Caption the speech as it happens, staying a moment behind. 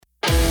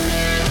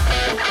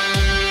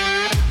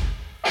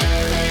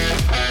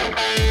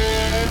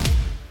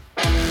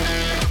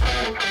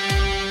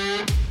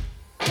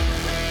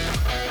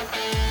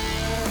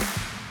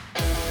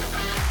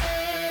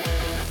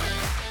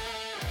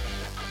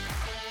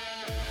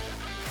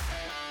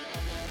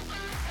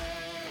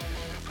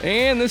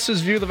And this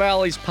is View the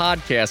Valleys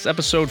podcast,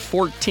 episode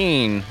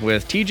 14,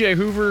 with TJ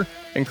Hoover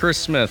and Chris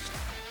Smith.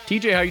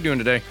 TJ, how you doing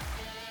today?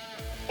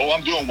 Oh,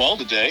 I'm doing well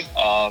today.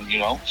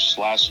 Just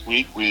last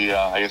week,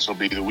 I guess it'll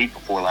be the week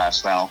before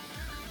last now,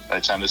 by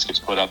the time this gets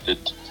put up,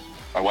 that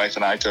my wife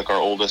and I took our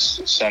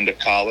oldest son to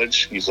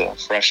college. He's a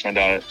freshman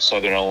down at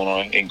Southern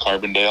Illinois in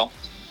Carbondale.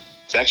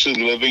 He's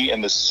actually living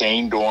in the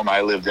same dorm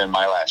I lived in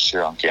my last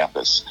year on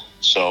campus.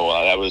 So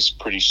that was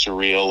pretty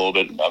surreal, a little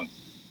bit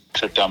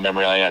trip down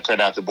memory lane. I tried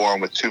not to bore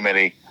him with too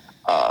many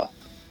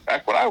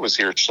back when I was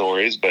here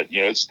stories, but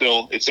it's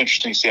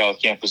interesting to see how the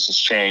campus has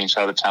changed,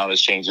 how the town has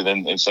changed,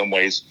 and in some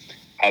ways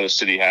how the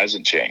city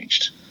hasn't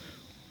changed.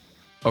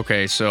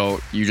 Okay,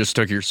 so you just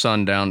took your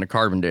son down to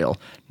Carbondale.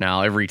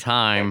 Now, every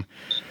time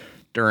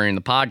during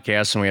the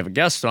podcast and we have a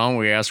guest on,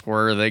 we ask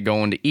where are they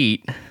going to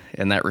eat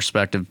in that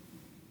respective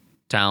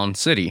town,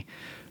 city.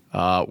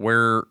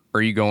 Where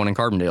are you going in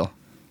Carbondale?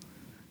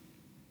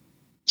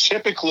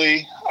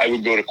 Typically, I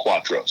would go to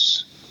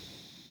Quattro's,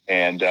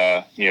 and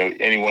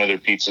any one of their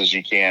pizzas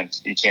you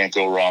can't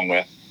go wrong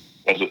with.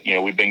 But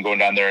we've been going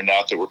down there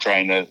enough that we're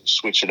trying to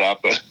switch it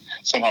up, but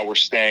somehow we're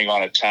staying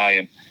on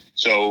Italian.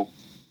 So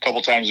a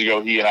couple times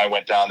ago, he and I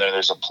went down there.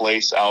 There's a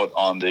place out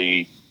on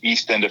the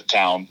east end of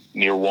town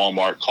near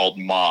Walmart called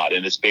Mod,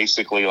 and it's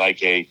basically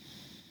like a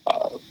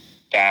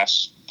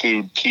fast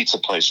food pizza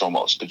place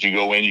almost. But you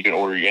go in, you can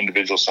order your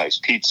individual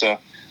sized pizza.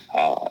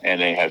 And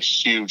they have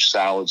huge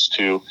salads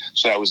too.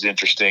 So that was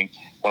interesting.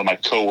 One of my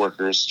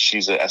coworkers,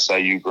 she's a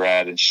SIU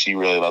grad, and she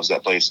really loves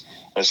that place.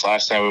 This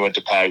last time we went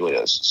to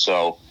Paglia's.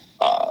 So,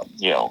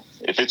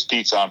 if it's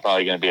pizza, I'm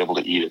probably going to be able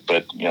to eat it.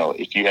 But,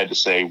 if you had to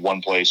say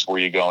one place where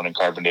you're going in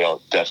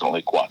Carbondale,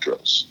 definitely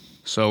Quattro's.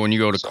 So when you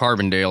go to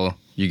Carbondale,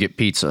 you get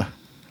pizza?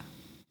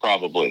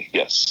 Probably,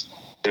 yes.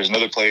 There's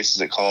another place,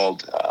 is it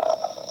called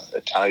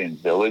Italian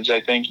Village,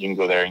 I think? You can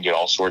go there and get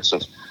all sorts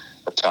of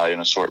Italian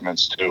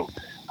assortments too.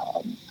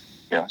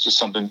 It's just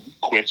something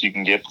quick you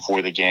can get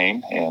before the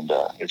game. And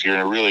if you're in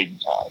a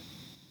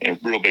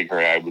real big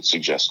hurry, I would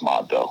suggest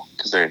Mod, though,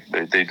 because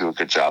they do a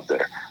good job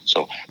there.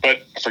 So,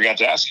 but I forgot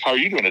to ask, how are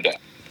you doing today?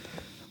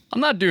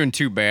 I'm not doing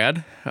too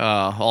bad,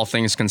 all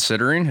things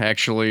considering.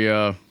 Actually,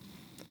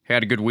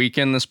 had a good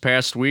weekend this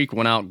past week.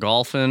 Went out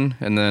golfing,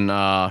 and then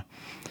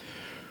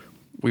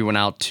we went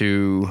out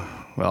to,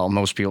 well,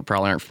 most people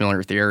probably aren't familiar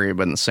with the area,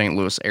 but in the St.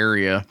 Louis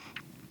area,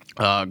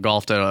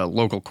 golfed at a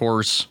local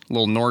course a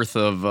little north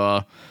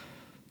of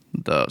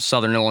the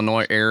Southern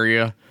Illinois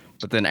area.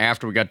 But then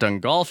after we got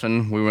done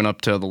golfing, we went up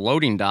to the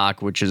loading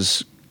dock, which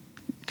is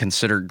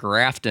considered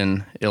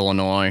Grafton,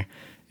 Illinois.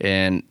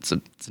 And it's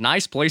a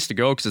nice place to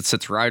go because it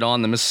sits right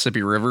on the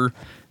Mississippi River,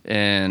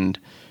 and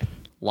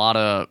a lot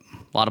of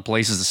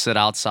places to sit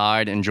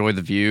outside, enjoy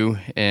the view.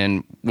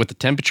 And with the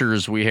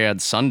temperatures we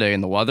had Sunday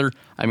and the weather,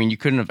 I mean, you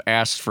couldn't have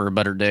asked for a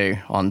better day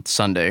on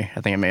Sunday.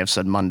 I think I may have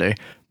said Monday,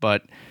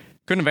 but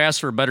couldn't have asked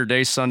for a better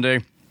day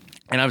Sunday.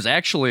 And I was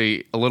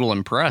actually a little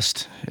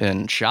impressed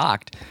and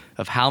shocked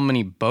of how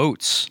many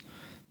boats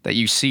that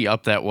you see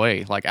up that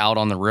way, like out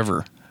on the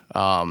river.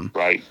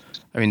 Right.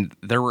 I mean,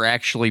 there were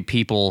actually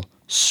people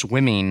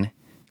swimming,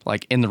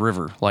 like in the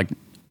river. Like,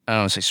 I don't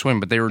want to say swim,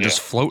 but they were just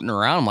floating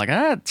around. I'm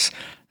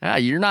like,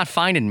 you're not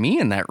finding me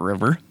in that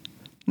river.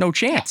 No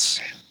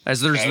chance.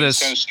 As there's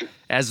this. You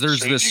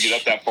get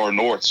up that far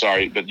north,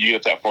 but you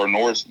get that far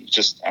north,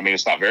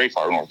 it's not very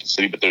far north of the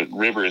city, but the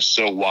river is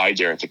so wide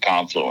there at the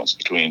confluence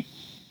between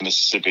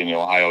Mississippi and the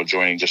Ohio,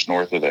 joining just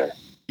north of there.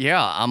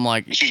 Yeah, I'm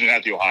like... Excuse me,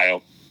 not the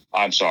Ohio.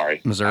 I'm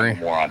sorry. Missouri? I'm a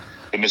moron.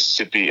 The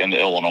Mississippi and the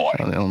Illinois.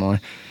 Oh, the Illinois.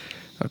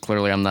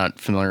 Clearly, I'm not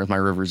familiar with my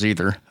rivers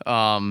either.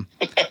 But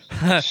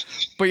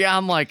yeah,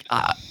 I'm like,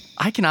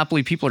 I cannot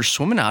believe people are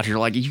swimming out here.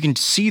 Like, you can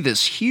see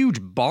this huge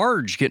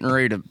barge getting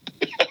ready to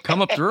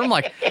come up the river. I'm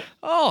like,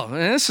 oh,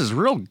 man, this is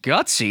real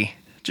gutsy.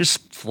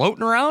 Just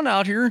floating around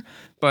out here.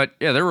 But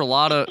yeah, there were a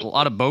lot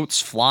of boats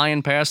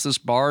flying past this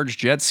barge,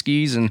 jet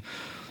skis, and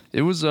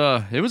it was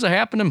a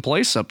happening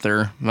place up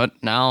there. But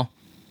now,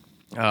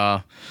 we'll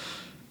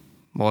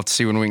have to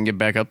see when we can get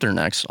back up there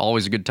next.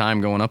 Always a good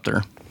time going up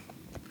there.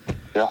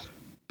 Yeah.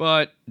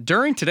 But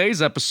during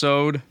today's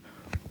episode,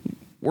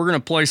 we're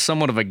going to play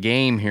somewhat of a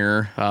game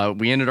here.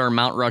 We ended our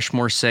Mount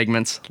Rushmore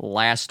segments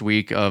last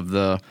week of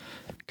the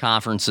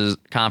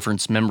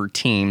conference member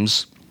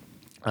teams.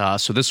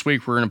 So this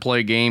week we're going to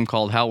play a game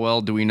called How Well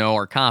Do We Know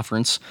Our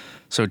Conference?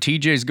 So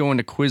TJ's going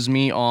to quiz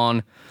me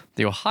on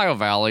the Ohio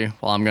Valley,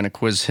 while I'm going to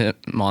quiz him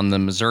on the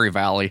Missouri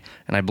Valley,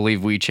 and I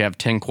believe we each have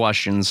 10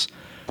 questions.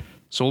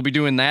 So we'll be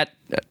doing that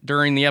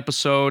during the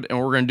episode, and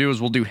what we're going to do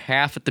is we'll do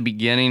half at the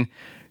beginning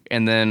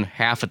and then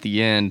half at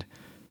the end.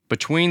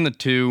 Between the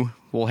two,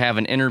 we'll have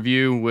an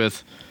interview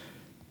with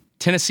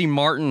Tennessee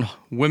Martin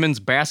Women's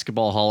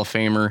Basketball Hall of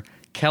Famer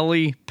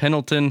Kelly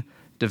Pendleton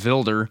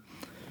DeVilder.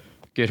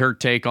 Get her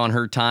take on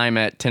her time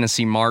at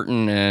Tennessee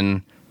Martin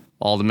and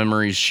all the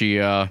memories she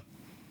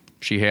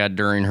had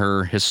during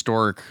her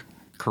historic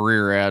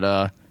career at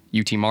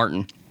UT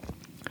Martin.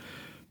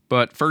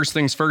 But first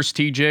things first,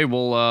 TJ,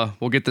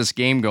 we'll get this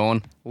game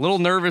going. A little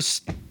nervous,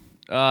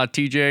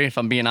 TJ, if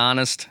I'm being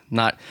honest.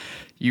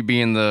 you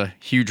being the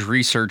huge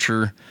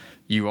researcher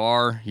you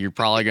are, you're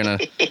probably going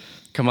to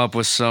come up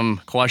with some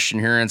question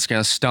here and it's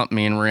going to stump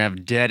me and we're going to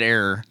have dead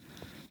air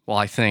while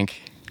I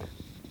think.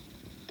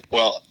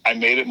 Well, I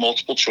made it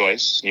multiple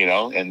choice,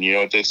 and you know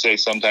what they say,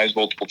 sometimes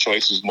multiple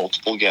choice is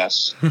multiple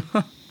guess.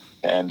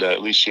 And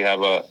at least you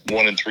have a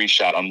 1 in 3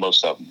 shot on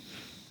most of them.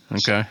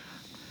 Okay.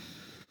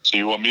 So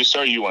you want me to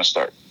start or you want to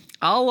start?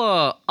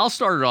 I'll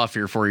start it off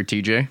here for you,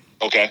 TJ.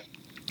 Okay.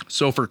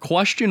 So for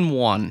question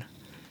 1,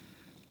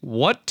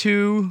 what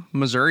 2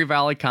 Missouri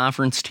Valley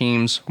Conference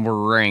teams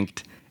were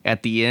ranked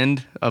at the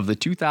end of the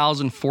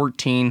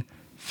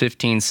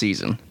 2014-15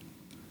 season?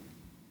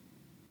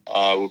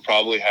 Would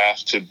probably have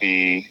to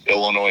be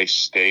Illinois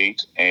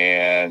State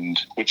and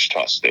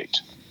Wichita State.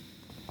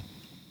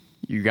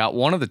 You got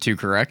one of the 2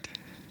 correct.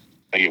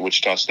 I get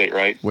Wichita State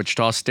right?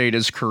 Wichita State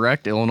is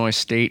correct. Illinois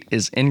State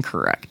is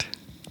incorrect.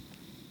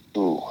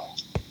 Ooh.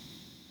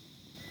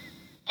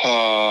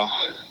 I'll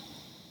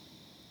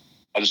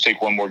just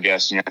take one more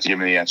guess and you have to give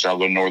me the answer. I'll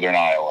go Northern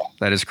Iowa.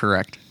 That is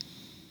correct.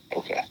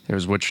 Okay. It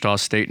was Wichita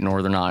State,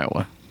 Northern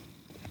Iowa.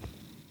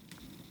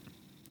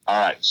 All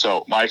right.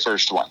 So my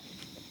first one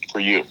for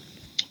you.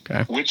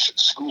 Okay. Which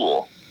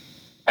school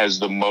has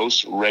the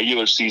most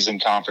regular season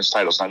conference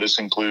titles? Now, this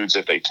includes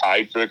if they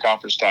tied for the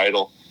conference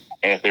title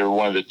and if they were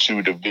one of the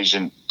 2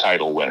 division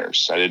title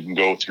winners. I didn't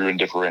go through and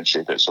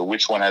differentiate that. So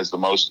which one has the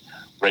most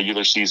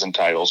regular season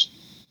titles?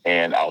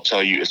 And I'll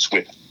tell you, it's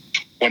with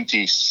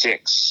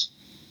 26.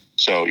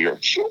 So your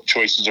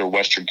choices are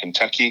Western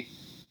Kentucky,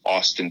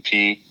 Austin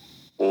Peay,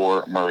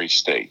 or Murray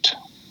State.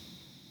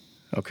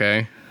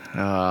 Okay.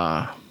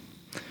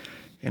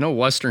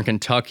 Western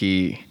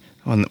Kentucky,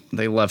 when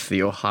they left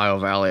the Ohio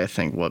Valley, I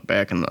think,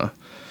 back in the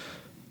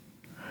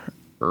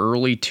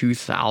early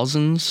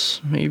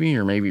 2000s, maybe,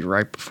 or maybe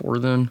right before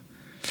then.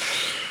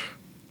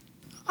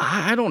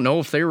 I don't know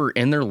if they were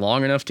in there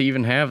long enough to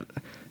even have.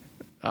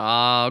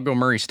 I'll go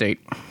Murray State.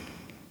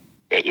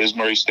 It is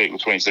Murray State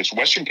with 26.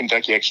 Western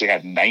Kentucky actually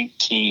had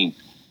 19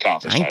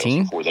 conference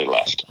titles before they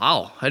left.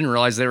 Wow, I didn't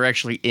realize they were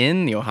actually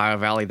in the Ohio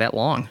Valley that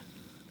long.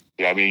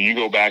 Yeah, I mean, you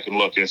go back and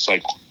look, and it's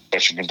like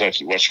Western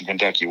Kentucky, Western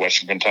Kentucky,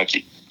 Western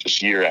Kentucky,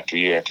 just year after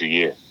year after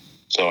year.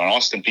 So, and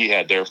Austin Peay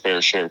had their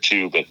fair share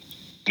too, but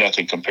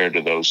nothing compared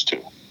to those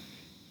 2.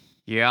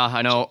 Yeah,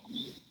 I know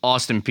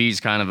Austin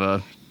Peay's kind of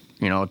a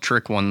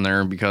trick one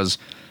there because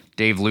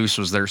Dave Luce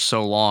was there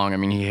so long. I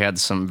mean, he had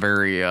some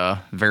very,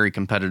 very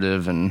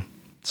competitive and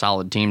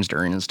solid teams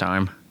during his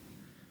time.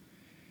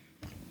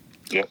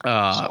 Yep.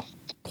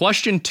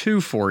 Question 2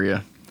 for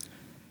you.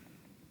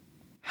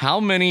 How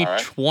many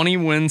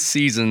 20-win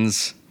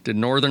seasons did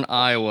Northern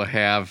Iowa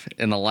have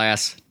in the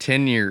last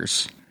 10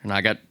 years? And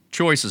I got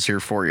choices here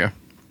for you.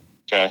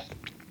 Okay.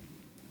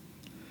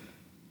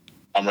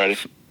 I'm ready.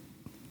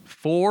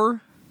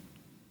 4,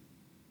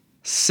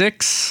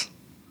 6,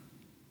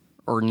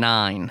 or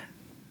 9?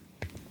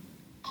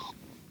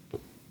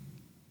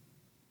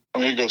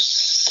 I'm going to go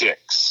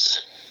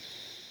 6.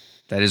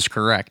 That is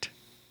correct.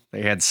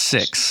 They had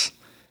 6.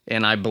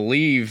 And I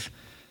believe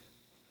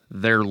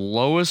their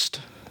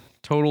lowest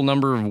total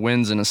number of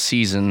wins in a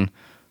season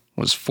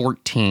was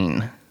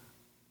 14. And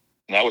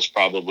that was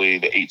probably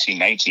the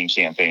 18-19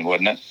 campaign,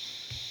 wasn't it?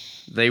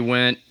 They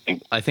went,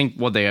 I think,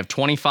 they have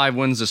 25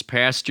 wins this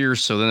past year,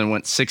 so then it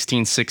went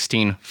 16,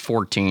 16,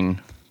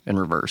 14 in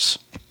reverse.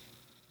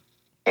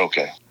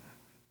 Okay.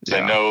 So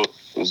Yeah. I know,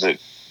 was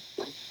it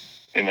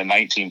in the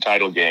 19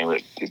 title game,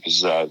 it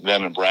was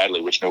them and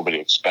Bradley, which nobody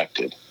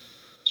expected.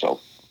 So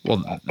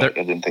Well, I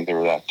didn't think they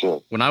were that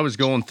good. when I was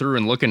going through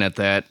and looking at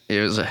that, it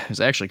was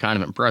actually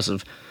kind of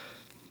impressive.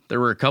 There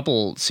were a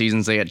couple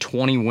seasons they had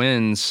 20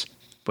 wins,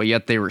 but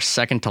yet they were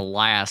second to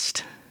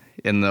last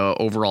in the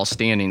overall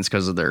standings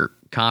because of their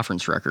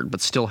conference record, but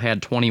still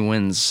had 20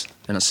 wins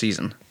in a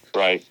season.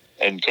 Right.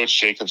 And Coach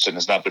Jacobson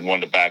has not been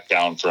one to back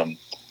down from,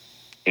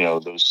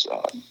 those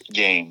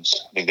games.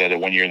 I think they had it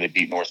one year and they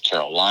beat North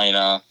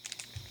Carolina.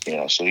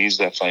 So he's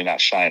definitely not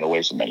shying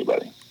away from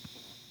anybody.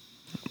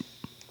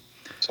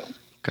 So,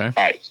 Okay.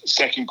 all right,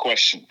 second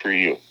question for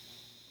you.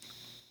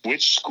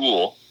 Which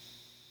school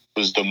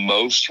was the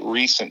most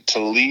recent to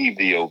leave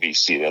the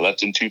OVC? They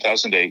left in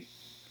 2008.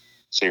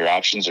 So your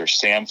options are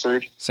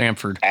Samford,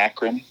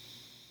 Akron,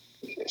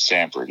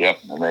 Samford, yep.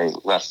 And they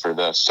left for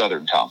the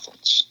Southern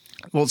Conference.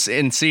 Well,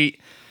 and see,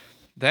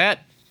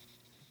 that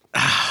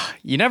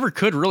you never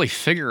could really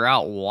figure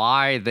out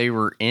why they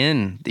were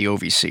in the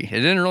OVC. It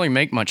didn't really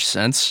make much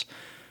sense.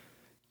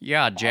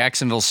 Yeah,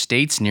 Jacksonville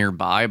State's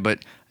nearby, but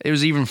it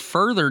was even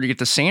further to get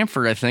to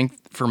Samford, I think,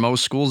 for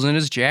most schools than it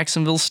is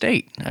Jacksonville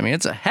State. I mean,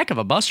 it's a heck of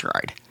a bus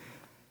ride.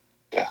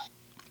 Yeah.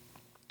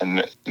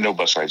 And no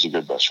bus ride's a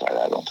good bus ride,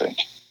 I don't think.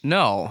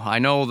 No, I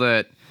know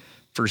that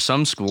for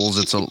some schools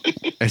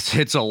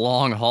it's a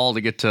long haul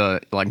to get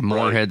to like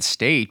Moorhead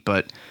State,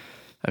 but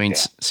I mean,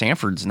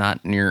 Samford's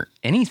not near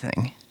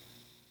anything.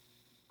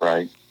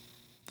 Right.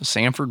 The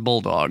Samford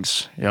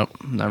Bulldogs.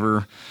 Yep.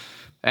 Never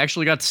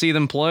actually got to see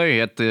them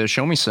play at the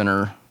Show Me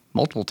Center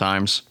multiple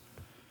times.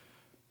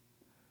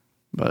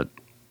 But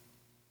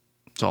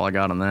that's all I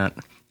got on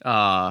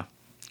that.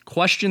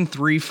 Question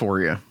 3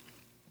 for you.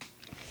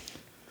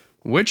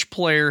 Which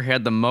player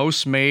had the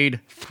most made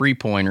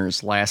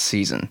three-pointers last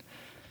season?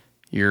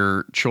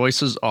 Your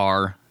choices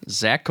are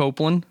Zach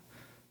Copeland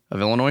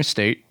of Illinois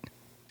State,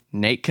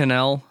 Nate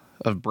Cannell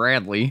of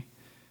Bradley,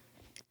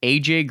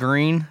 AJ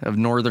Green of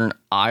Northern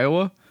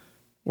Iowa,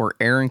 or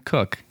Aaron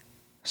Cook,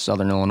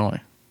 Southern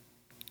Illinois.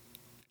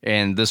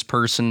 And this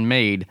person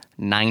made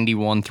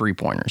 91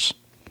 three-pointers.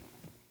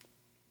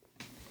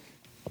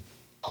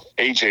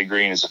 AJ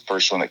Green is the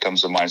first one that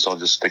comes to mind, so I'll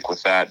just stick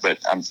with that. But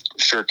I'm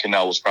sure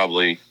Cannell was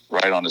probably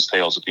right on his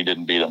tails if he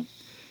didn't beat him.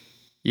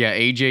 Yeah,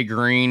 AJ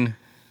Green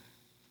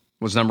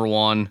was number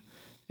 1,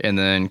 and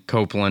then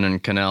Copeland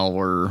and Cannell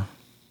were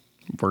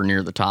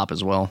near the top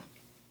as well.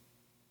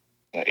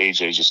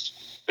 AJ just,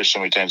 there's so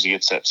many times he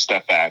gets that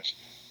step back,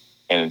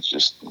 and it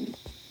just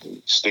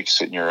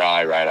sticks it in your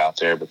eye right out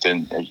there. But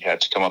then you have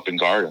to come up and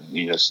guard him.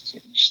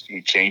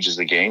 He changes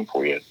the game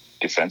for you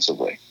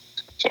defensively.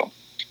 So, all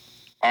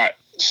right.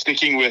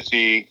 Sticking with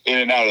the in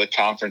and out of the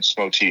conference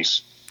motif,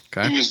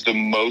 okay. Who is the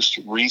most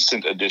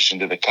recent addition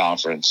to the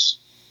conference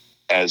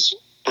as,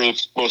 for the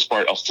most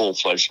part, a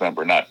full-fledged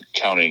member, not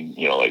counting,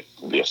 like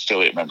the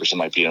affiliate members that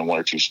might be in 1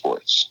 or 2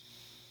 sports?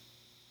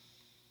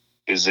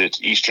 Is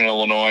it Eastern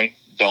Illinois,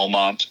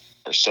 Belmont,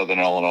 or Southern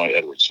Illinois,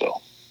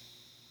 Edwardsville?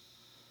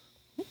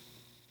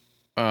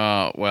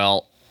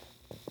 Well,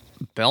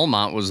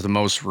 Belmont was the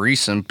most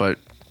recent, but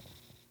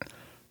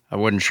I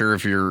wasn't sure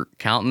if you're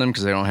counting them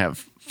because they don't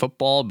have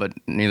football, but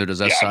neither does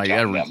SIU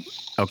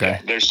Edwards. Okay.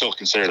 Yeah, they're still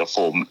considered a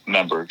full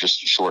member, just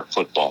short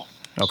football.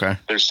 Okay.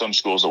 There's some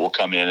schools that will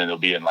come in and they'll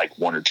be in like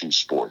 1 or 2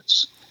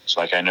 sports. So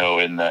like I know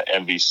in the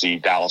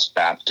MVC, Dallas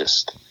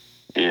Baptist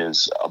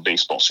is a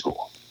baseball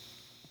school.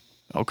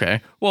 Okay.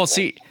 Well,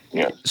 see,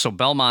 so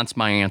Belmont's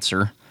my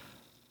answer.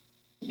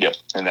 Yep,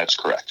 and that's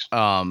correct.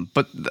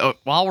 But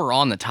while we're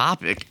on the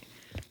topic,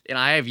 and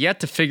I have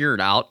yet to figure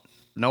it out,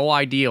 no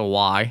idea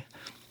why,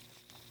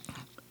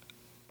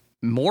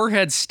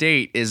 Morehead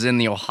State is in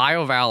the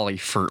Ohio Valley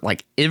for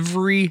like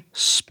every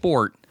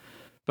sport,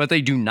 but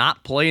they do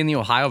not play in the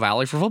Ohio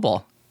Valley for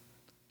football.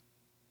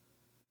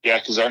 Yeah,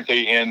 because aren't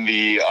they in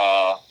the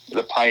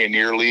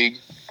Pioneer League?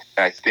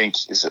 And I think,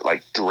 is it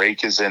like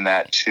Drake is in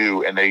that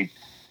too, and they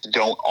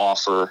don't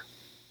offer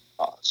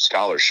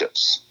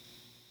scholarships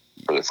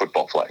for the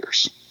football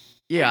players.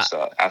 Yeah.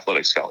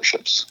 Athletic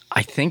scholarships.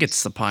 I think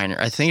it's the Pioneer.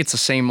 I think it's the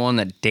same one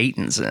that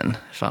Dayton's in,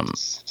 if I'm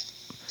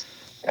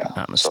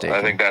not mistaken. So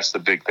I think that's the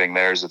big thing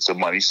there is it's a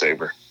money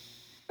saver.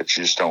 But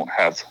you just don't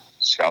have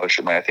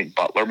scholarship money. I think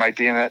Butler might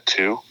be in that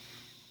too.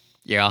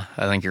 Yeah,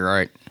 I think you're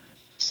right.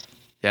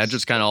 Yeah, I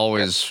just kind of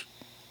always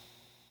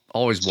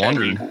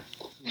wondered.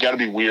 You got to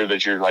be weird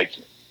that you're like,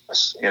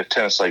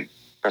 tennis, like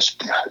a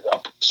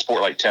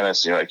sport like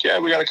tennis. You're like, yeah,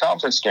 we got a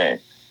conference game.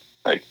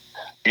 Like,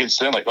 you get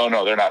them like, oh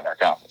no, they're not in our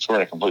conference. We're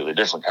in a completely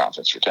different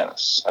conference for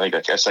tennis. I think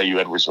like SIU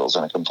Edwardsville is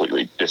in a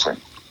completely different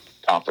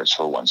conference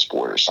for one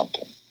sport or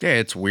something. Yeah,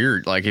 it's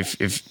weird. Like if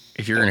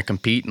you're going to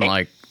compete in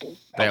like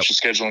helps you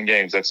scheduling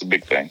games, that's a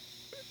big thing.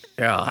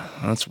 Yeah,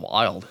 that's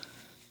wild.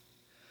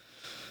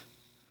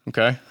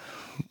 Okay,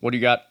 what do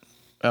you got?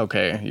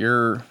 Okay,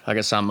 I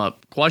guess I'm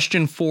up.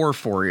 Question 4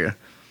 for you.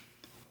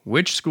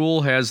 Which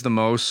school has the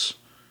most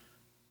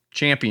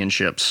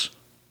championships?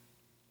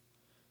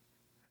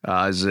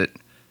 Is it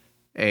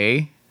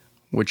A,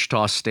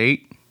 Wichita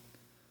State,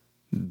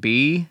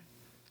 B,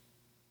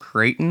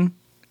 Creighton,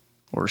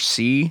 or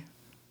C,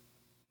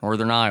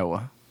 Northern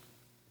Iowa?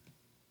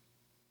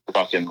 We're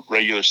talking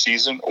regular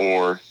season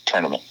or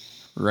tournament?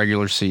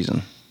 Regular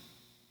season.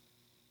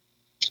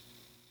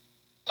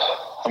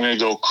 I'm going to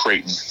go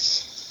Creighton.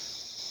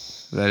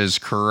 That is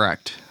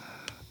correct.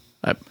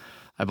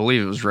 I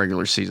believe it was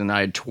regular season.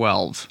 I had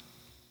 12.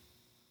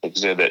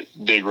 They had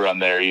that big run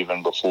there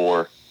even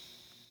before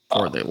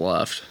they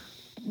left.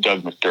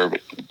 Doug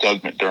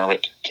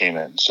McDermott came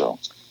in,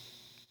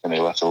 and they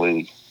left the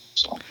league.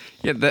 So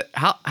yeah,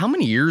 how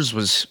many years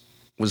was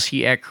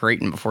he at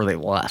Creighton before they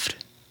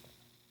left?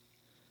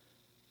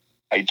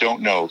 I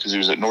don't know because he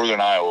was at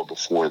Northern Iowa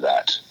before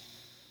that.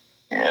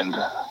 And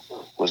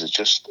was it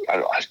just?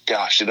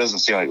 Gosh, it doesn't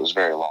seem like it was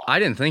very long. I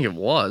didn't think it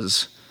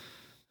was.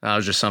 That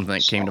was just something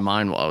that came to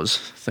mind while I was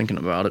thinking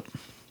about it.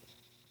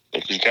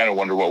 Because you kind of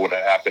wonder what would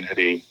have happened had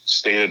he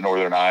stayed at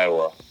Northern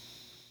Iowa,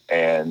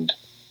 and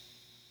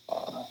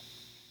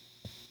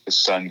his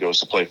son goes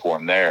to play for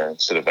him there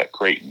instead of at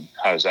Creighton.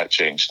 How does that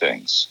change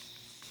things?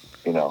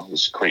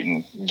 Does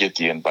Creighton get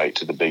the invite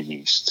to the Big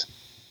East?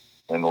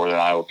 And Northern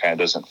Iowa kind of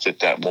doesn't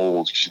fit that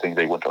mold because you think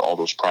they went to all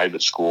those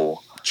private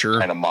school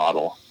kind of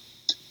model.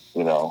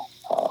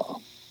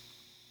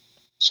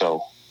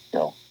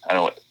 I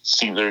know it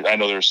seems there. I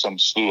know there's some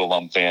SLU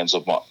alum friends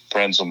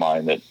of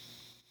mine that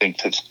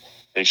think that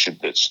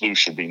SLU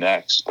should be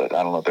next, but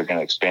I don't know if they're going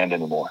to expand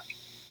anymore.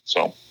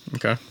 So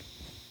okay,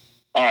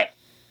 all right.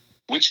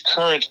 Which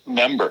current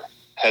member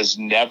has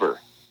never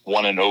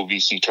won an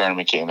OVC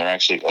tournament game? They're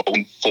actually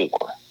 0-4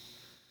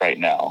 right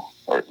now,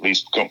 or at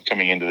least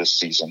coming into this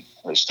season.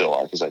 They still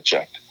are because I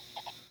checked.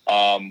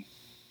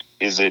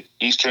 Is it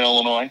Eastern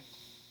Illinois,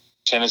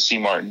 Tennessee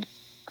Martin,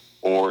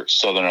 or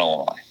Southern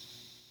Illinois,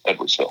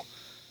 Edwardsville.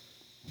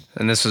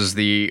 And this is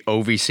the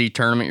OVC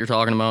tournament you're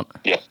talking about?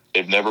 Yep.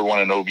 They've never won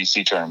an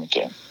OVC tournament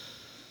game.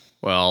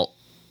 Well,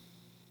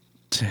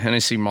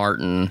 Tennessee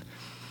Martin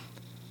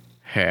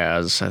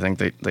has, I think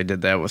they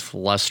did that with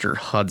Lester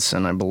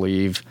Hudson, I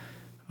believe.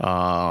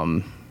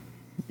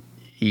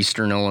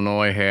 Eastern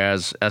Illinois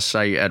has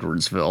SIU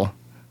Edwardsville.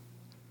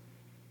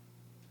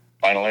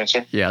 Final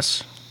answer?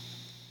 Yes.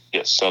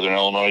 Yes, Southern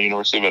Illinois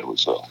University of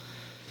Edwardsville.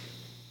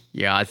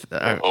 Yeah,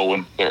 they're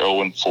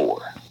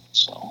 0-4.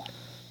 So I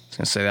was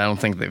gonna say I don't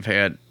think they've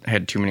had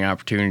too many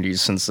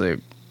opportunities since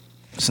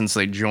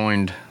they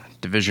joined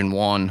Division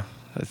I.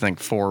 I think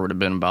 4 would have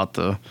been about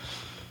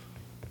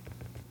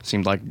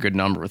seemed like a good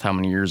number with how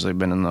many years they've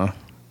been in the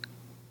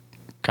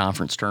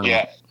conference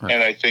tournament. Yeah,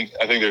 and I think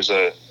there's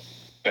an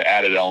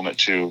added element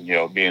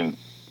to being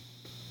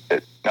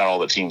that not all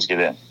the teams get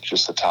in,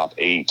 just the top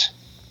 8,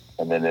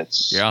 and then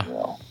it's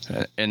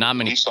and not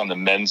many. At least on the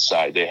men's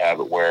side, they have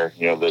it where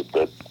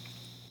the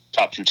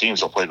top 2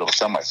 teams will play to the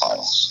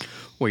semifinals.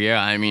 Well,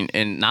 yeah, I mean,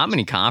 and not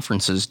many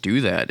conferences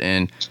do that,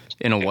 and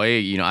in a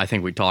way, I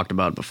think we talked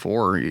about it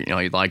before.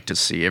 You'd like to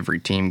see every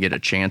team get a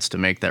chance to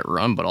make that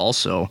run, but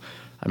also,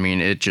 I mean,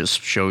 it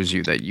just shows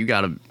you that you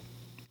got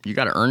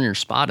to earn your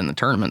spot in the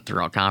tournament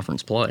throughout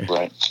conference play.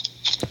 Right.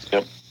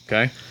 Yep.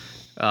 Okay.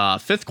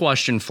 5th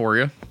question for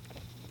you: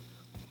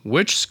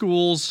 which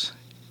schools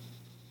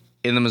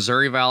in the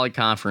Missouri Valley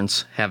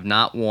Conference have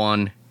not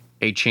won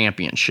a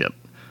championship?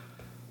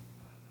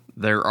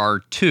 There are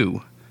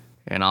 2,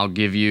 and I'll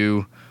give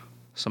you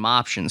some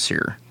options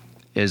here.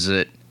 Is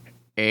it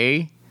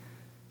A,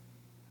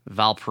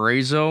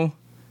 Valparaiso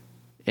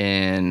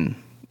and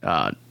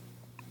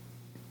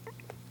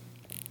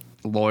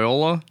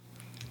Loyola,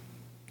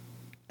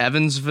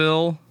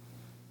 Evansville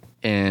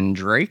and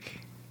Drake,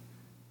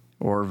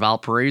 or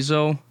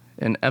Valparaiso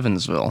and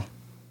Evansville?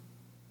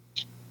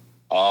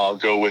 I'll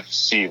go with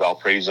C,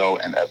 Valparaiso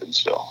and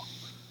Evansville.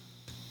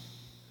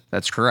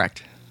 That's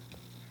correct.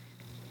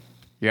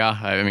 Yeah,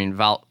 I mean,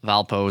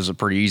 Valpo is a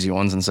pretty easy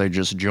one since they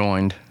just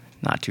joined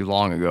not too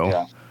long ago.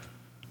 Yeah.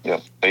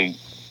 Yep. They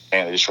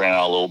just ran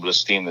out a little bit of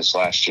steam this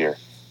last year.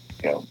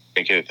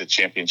 They get the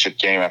championship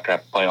game after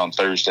playing on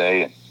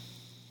Thursday and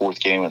 4th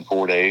game in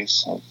 4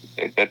 days.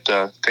 It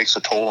takes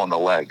a toll on the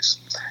legs.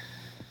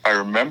 If I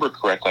remember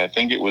correctly, I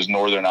think it was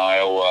Northern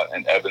Iowa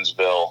and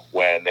Evansville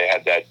when they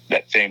had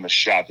that famous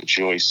shot that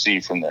you always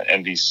see from the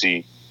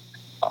MVC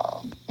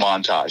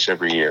montage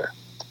every year,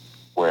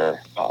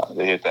 where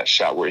they hit that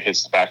shot where it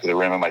hits the back of the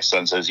rim, and my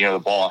son says, the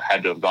ball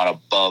had to have gone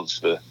above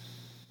the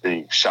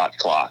shot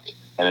clock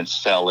and then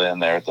fell in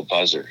there at the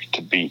buzzer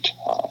to beat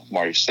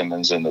Marty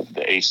Simmons and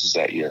the Aces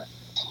that year.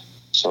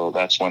 So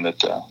that's one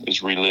that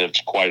is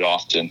relived quite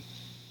often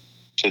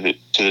to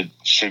the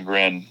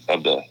chagrin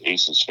of the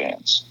Aces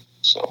fans.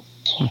 So,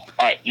 all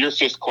right, your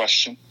 5th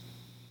question.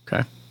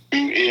 Okay.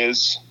 Who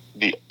is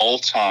the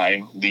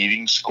all-time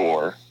leading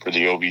scorer for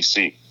the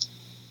OVC?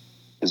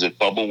 Is it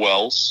Bubba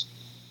Wells,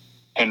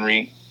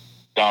 Henry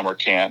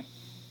Domercant,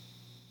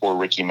 or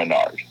Ricky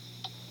Menard?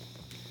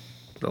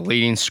 The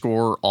leading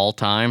scorer all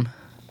time?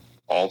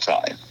 All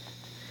time.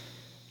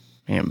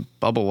 Man,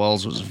 Bubba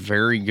Wells was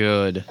very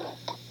good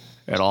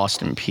at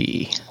Austin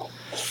P.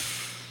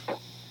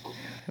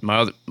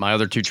 My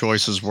other 2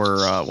 choices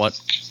were what?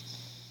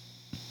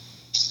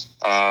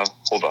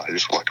 Hold on, I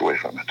just walked away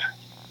from it.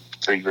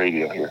 Great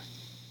radio here.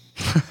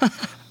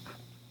 That's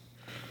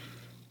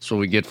what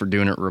we get for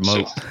doing it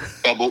remote.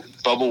 So,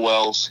 Bubba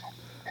Wells,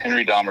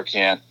 Henry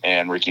Domercant,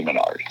 and Ricky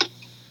Menard.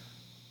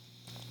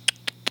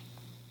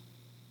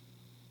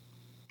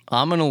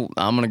 I'm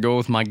gonna go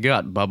with my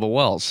gut, Bubba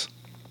Wells.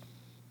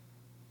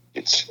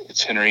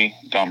 It's Henry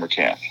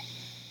Domercant.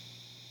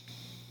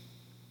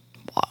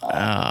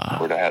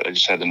 I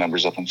just had the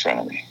numbers up in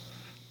front of me.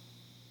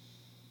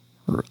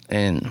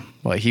 And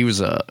he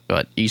was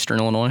Eastern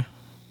Illinois?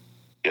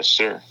 Yes,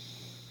 sir.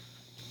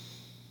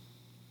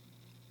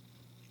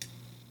 I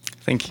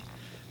think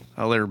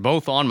they were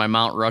both on my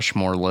Mount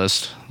Rushmore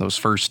list. Those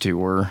first 2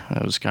 were.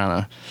 I was kind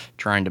of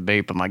trying to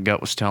debate, but my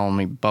gut was telling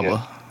me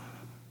Bubba.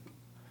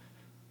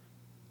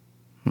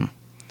 Yeah.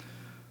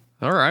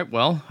 All right.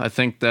 Well, I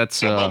think that's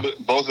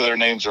both of their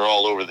names are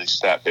all over the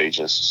stat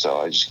pages,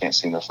 so I just can't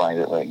seem to find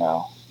it right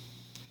now.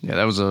 Yeah,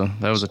 that was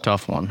a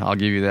tough one. I'll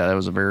give you that. That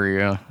was a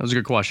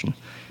good question.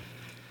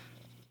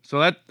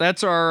 So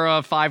that's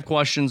our 5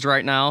 questions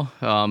right now.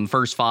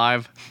 First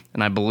 5,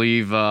 and I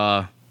believe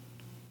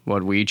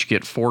we each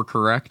get 4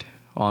 correct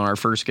on our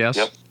first guess.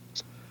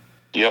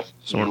 Yep.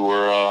 So you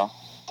were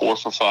 4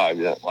 for 5.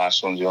 That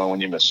last one's the only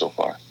one you missed so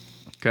far.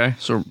 Okay,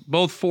 so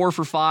both 4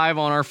 for 5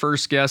 on our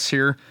first guess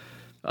here.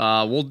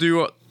 We'll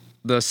do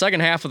the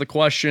second half of the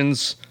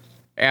questions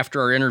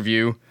after our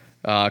interview,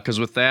 because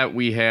with that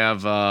we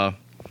have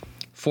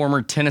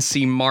former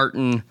Tennessee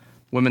Martin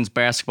Women's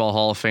Basketball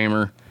Hall of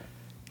Famer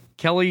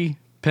Kelly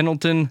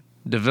Pendleton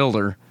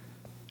DeVilder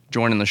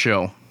joining the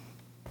show.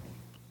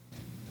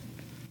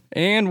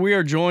 And we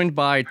are joined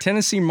by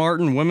Tennessee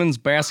Martin Women's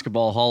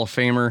Basketball Hall of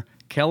Famer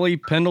Kelly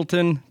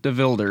Pendleton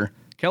DeVilder.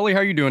 Kelly, how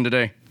are you doing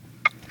today?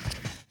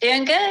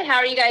 Doing good. How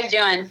are you guys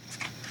doing?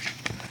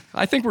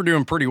 I think we're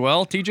doing pretty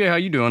well. TJ, how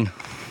you doing?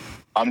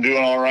 I'm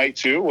doing all right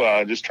too.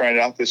 Just trying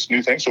out this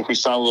new thing. So if we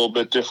sound a little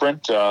bit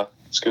different,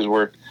 it's because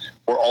we're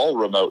all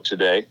remote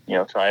today.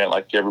 Trying it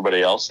like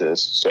everybody else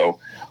is. So,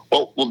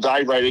 well, we'll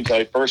dive right into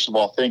it. First of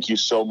all, thank you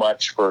so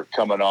much for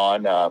coming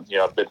on. I've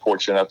been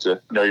fortunate enough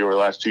to know you over the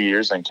last 2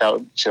 years and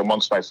count you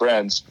amongst my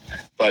friends.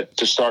 But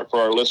to start for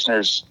our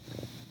listeners,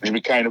 would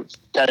you kind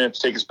of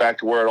take us back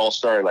to where it all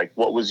started? Like,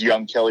 what was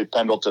young Kelly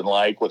Pendleton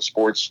like? What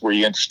sports were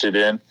you interested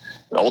in?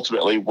 And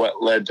ultimately,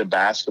 what led to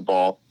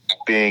basketball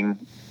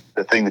being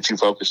the thing that you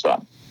focused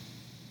on?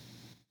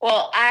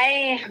 Well,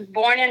 I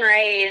born and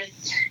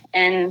raised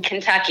in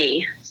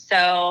Kentucky.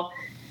 So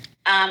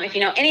if you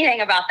know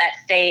anything about that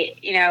state,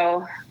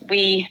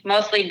 we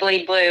mostly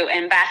bleed blue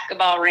and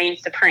basketball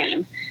reigns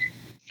supreme.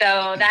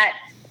 So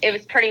it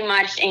was pretty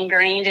much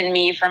ingrained in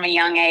me from a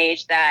young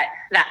age that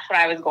that's what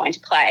I was going to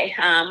play.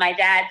 My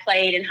dad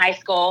played in high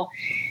school.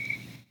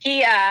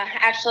 He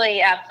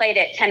actually played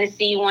at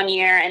Tennessee 1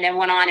 year and then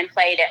went on and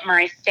played at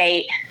Murray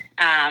State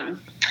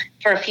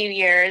for a few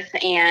years.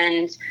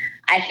 And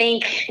I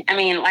think,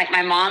 like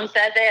my mom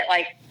says it,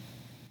 like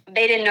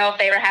they didn't know if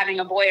they were having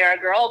a boy or a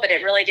girl, but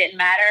it really didn't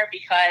matter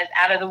because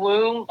out of the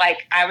womb,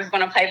 like I was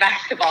going to play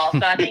basketball.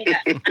 So I think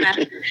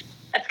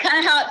that's kind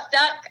of how it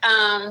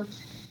stuck.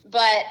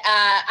 But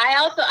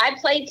I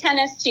played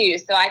tennis too.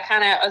 So I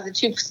kind of was a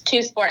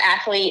two sport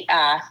athlete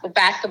with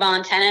basketball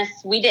and tennis.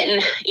 We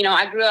didn't,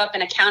 I grew up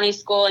in a county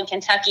school in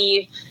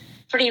Kentucky,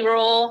 pretty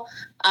rural.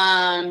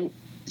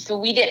 So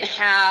we didn't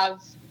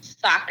have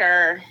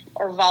soccer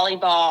or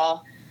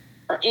volleyball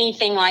or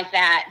anything like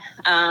that.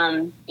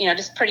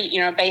 Just pretty,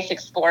 basic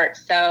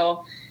sports.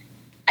 So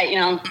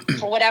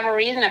for whatever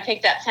reason, I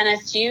picked up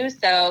tennis too.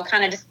 So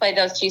kind of just played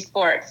those two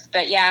sports.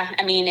 But yeah,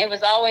 it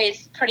was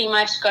always pretty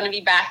much going to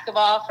be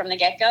basketball from the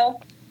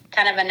get-go,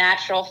 kind of a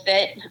natural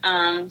fit,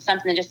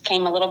 something that just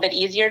came a little bit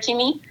easier to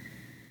me.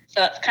 So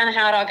that's kind of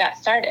how it all got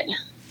started.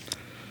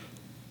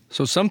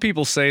 So some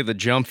people say the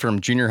jump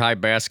from junior high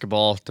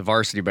basketball to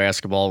varsity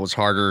basketball was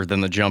harder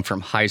than the jump from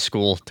high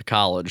school to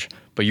college,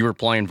 but you were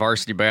playing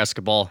varsity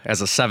basketball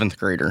as a 7th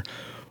grader.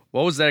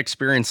 What was that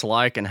experience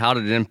like, and how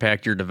did it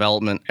impact your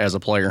development as a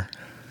player?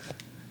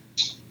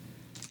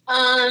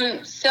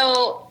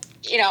 So,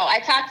 I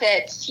talk to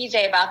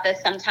TJ about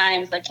this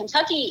sometimes. Like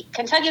Kentucky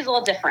is a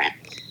little different.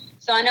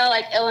 So I know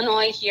like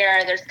Illinois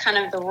here, there's kind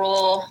of the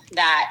rule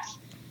that,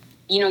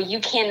 you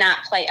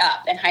cannot play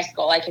up in high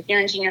school. Like if you're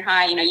in junior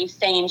high, you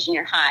stay in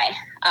junior high.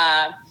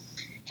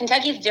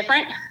 Kentucky is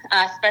different,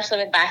 especially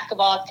with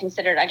basketball. It's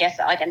considered, I guess,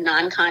 like a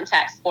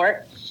non-contact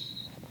sport.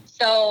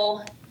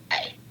 So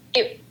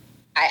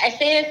I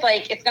say this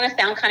like it's going to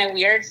sound kind of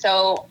weird.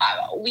 So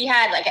we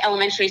had like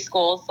elementary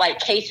schools, like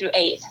K through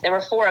 8. There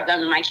were 4 of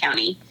them in my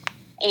county.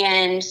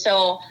 And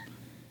so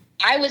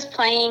I was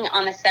playing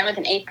on the 7th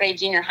and 8th grade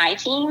junior high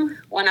team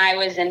when I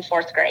was in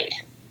 4th grade.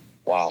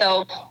 Wow.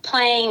 So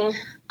playing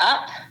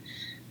up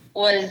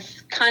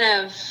was kind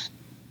of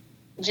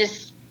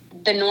just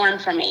the norm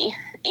for me.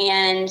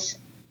 And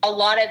a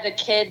lot of the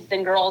kids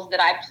and girls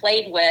that I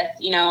played with,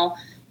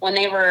 when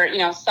they were,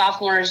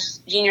 sophomores,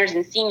 juniors,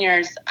 and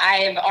seniors,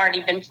 I've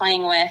already been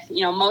playing with,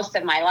 most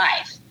of my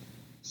life.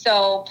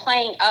 So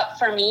playing up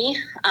for me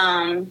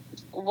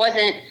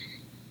wasn't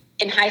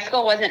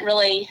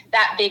really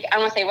that big. I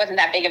won't say it wasn't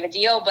that big of a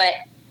deal, but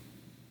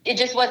it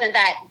just wasn't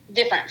that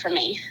different for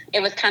me.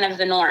 It was kind of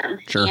the norm.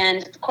 Sure.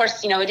 And of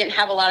course, we didn't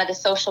have a lot of the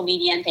social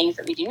media and things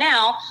that we do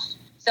now.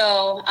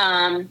 So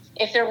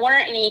if there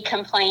weren't any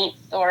complaints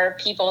or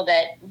people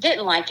that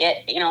didn't like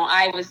it,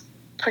 I was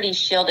pretty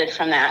shielded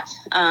from that.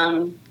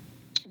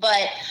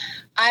 But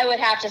I would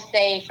have to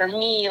say for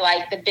me,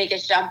 like the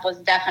biggest jump was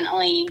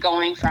definitely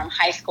going from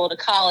high school to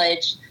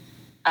college.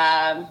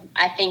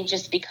 I think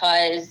just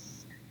because,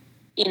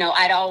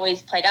 I'd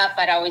always played up.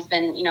 I'd always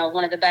been,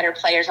 one of the better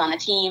players on the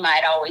team.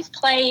 I'd always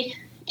played.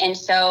 And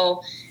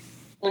so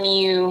when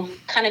you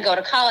kind of go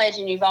to college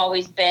and you've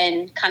always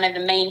been kind of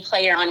the main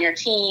player on your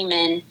team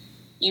and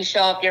you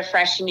show up your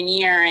freshman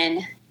year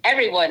and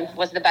everyone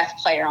was the best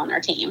player on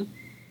their team.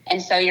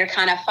 And so you're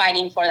kind of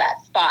fighting for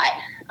that spot.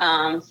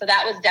 So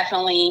that was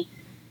definitely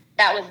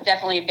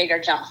a bigger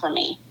jump for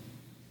me.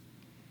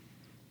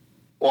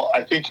 Well,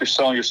 I think you're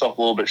selling yourself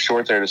a little bit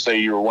short there to say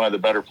you were one of the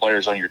better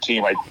players on your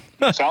team.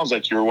 It sounds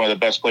like you were one of the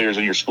best players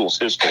in your school's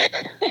history.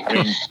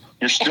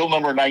 You're still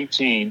number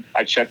 19.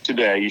 I checked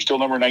today. You're still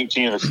number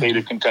 19 in the state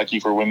of Kentucky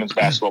for women's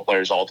basketball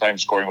players all-time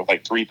scoring with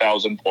like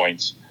 3,000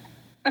 points,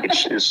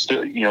 which is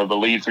still, the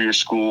lead for your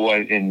school.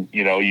 And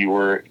you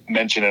were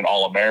mentioned in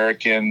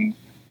All-American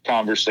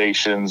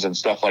conversations and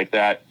stuff like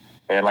that.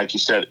 And like you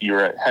said,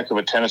 you're a heck of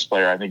a tennis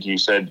player. I think you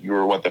said you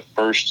were the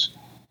first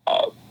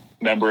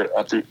member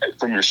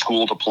from your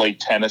school to play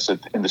tennis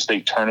in the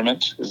state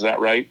tournament. Is that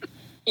right?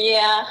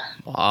 Yeah.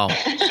 Wow.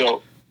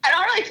 So I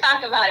don't really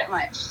talk about it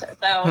much.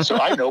 So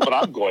I know, but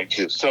I'm going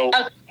to. So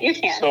you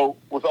can. So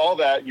with all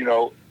that,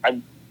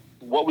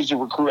 what was your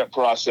recruitment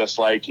process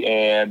like,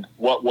 and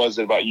what was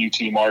it about UT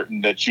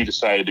Martin that you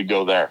decided to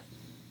go there?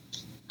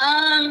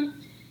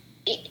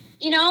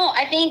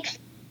 I think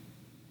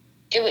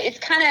it's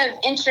kind of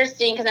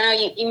interesting because I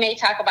know you may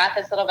talk about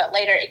this a little bit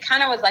later. It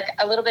kind of was like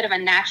a little bit of a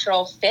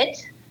natural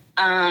fit.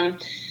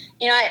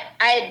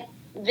 I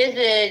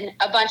visited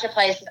a bunch of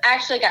places. I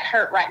actually got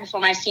hurt right before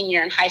my senior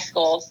year in high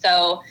school.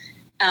 So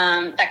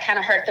that kind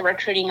of hurt the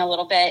recruiting a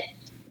little bit.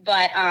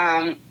 But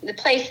the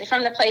places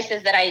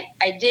that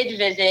I did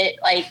visit,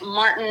 like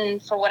Martin,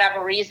 for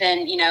whatever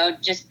reason,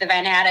 just the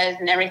Van Attas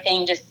and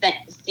everything just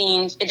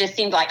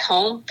seemed like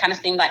home, kind of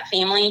seemed like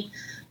family.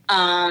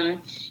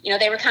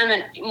 They were kind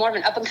of more of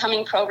an up and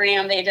coming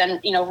program. They had done,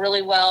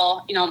 really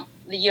well,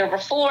 the year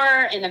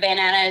before in the Van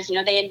Attas,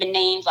 they had been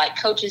named like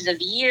coaches of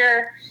the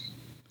year.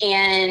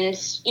 And,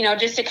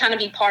 just to kind of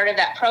be part of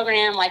that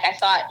program, like I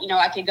thought,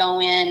 I could go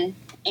in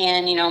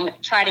and,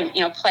 try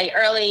to, play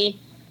early,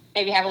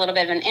 maybe have a little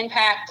bit of an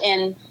impact.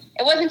 And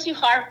it wasn't too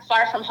far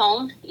from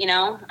home.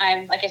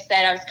 Like I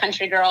said, I was a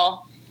country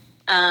girl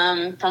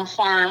from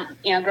farm,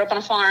 grew up on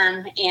a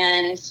farm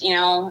and,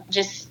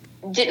 just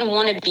didn't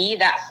want to be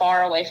that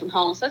far away from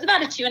home. So it's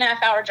about a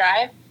 2.5 hour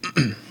drive.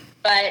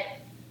 But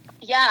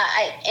yeah,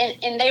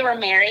 and they were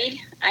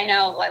married. I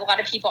know a lot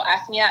of people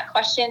ask me that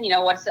question,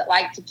 what's it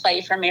like to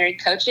play for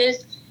married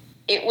coaches?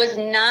 It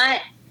wasn't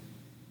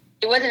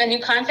a new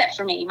concept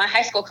for me. My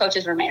high school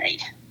coaches were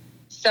married.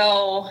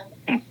 So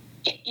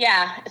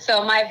yeah,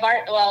 so my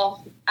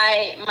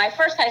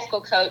first high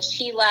school coach,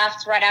 he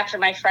left right after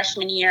my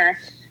freshman year.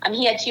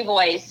 He had 2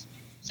 boys.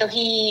 So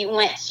he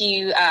went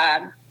to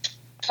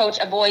coach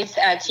a boys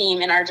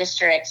team in our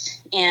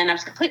district, and I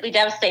was completely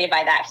devastated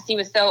by that because he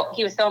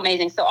was so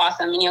amazing, so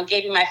awesome, and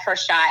gave me my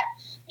first shot.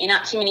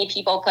 Not too many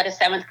people put a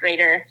 7th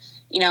grader,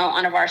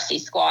 on a varsity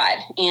squad,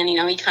 and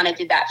he kind of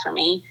did that for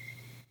me.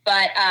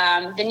 But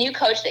the new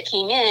coach that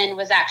came in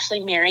was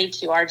actually married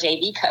to our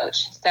JV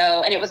coach,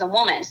 and it was a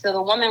woman. So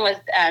the woman was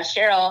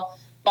Cheryl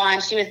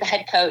Bond. She was the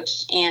head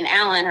coach, and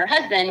Alan, her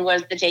husband,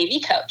 was the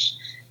JV coach.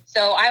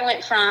 So I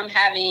went from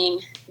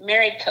having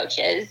married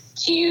coaches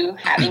to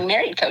having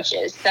married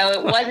coaches. So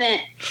it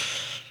wasn't,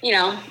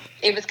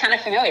 it was kind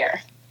of familiar.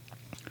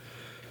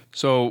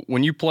 So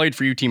when you played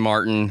for UT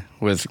Martin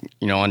with,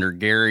 under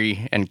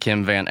Gary and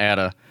Kim Van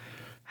Atta,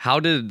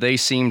 how did they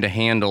seem to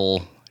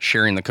handle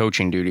sharing the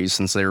coaching duties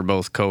since they were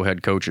both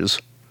co-head coaches?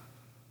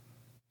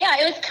 Yeah,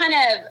 it was kind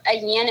of a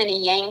yin and a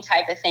yang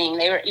type of thing.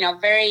 They were,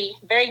 very,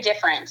 very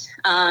different.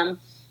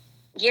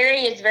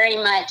 Gary is very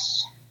much...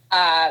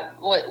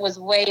 was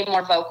way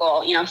more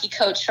vocal. He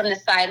coached from the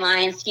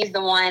sidelines. He's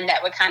the one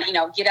that would kind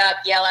of, get up,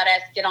 yell at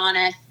us, get on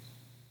us.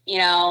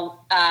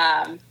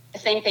 The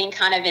same thing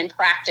kind of in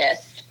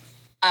practice.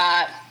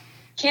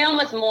 Kim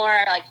was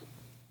more like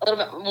a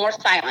little bit more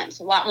silent,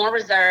 a lot more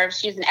reserved.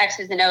 She's an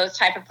X's and O's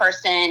type of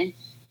person.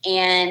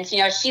 And,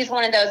 she's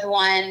one of those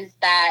ones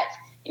that,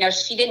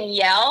 she didn't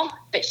yell,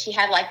 but she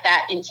had like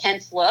that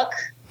intense look,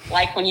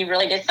 like when you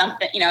really did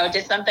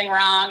something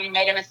wrong, you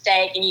made a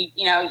mistake and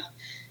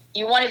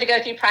you wanted to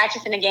go through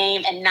practice in a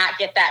game and not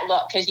get that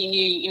look because you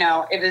knew,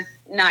 it was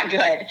not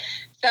good.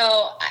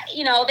 So,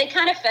 they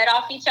kind of fed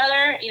off each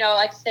other,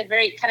 like I said,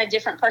 very kind of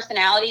different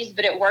personalities,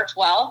 but it worked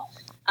well.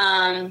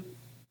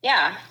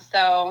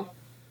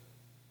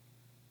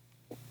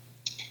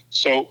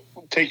 So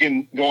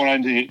going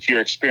on to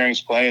your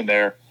experience playing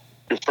there,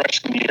 your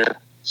freshman year,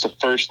 it's the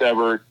first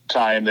ever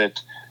time that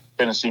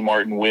Tennessee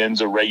Martin wins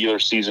a regular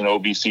season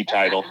OVC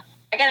title.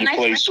 I got a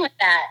nice ring with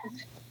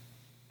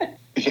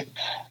that.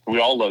 We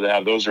all love to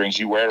have those rings.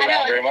 You wear it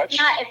around very much?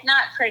 It's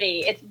not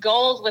pretty. It's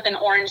gold with an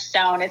orange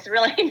stone. It's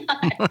really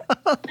not.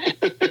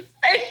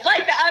 It's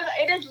like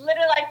it is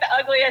literally like the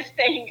ugliest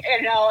thing.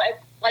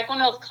 It's like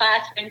one of those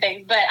classroom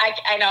things. But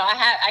I know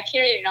I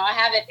carry it. I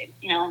have it.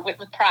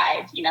 With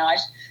pride.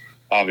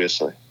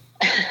 Obviously.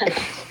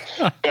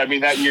 I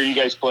mean, that year you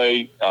guys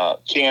play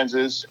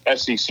Kansas,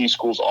 SEC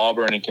schools,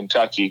 Auburn, and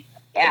Kentucky.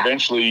 Yeah.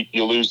 Eventually,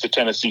 you lose to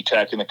Tennessee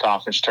Tech in the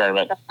conference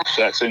tournament.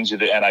 So that sends you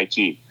to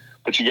NIT.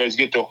 But you guys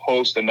get to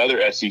host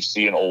another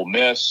SEC and Ole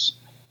Miss.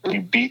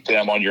 You beat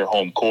them on your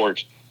home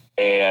court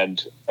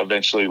and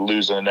eventually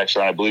lose in the next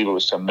round. I believe it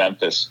was to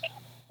Memphis.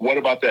 What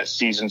about that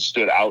season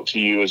stood out to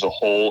you as a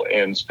whole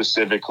and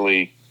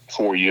specifically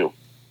for you?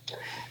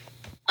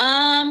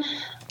 I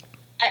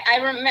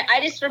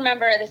just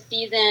remember the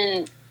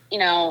season,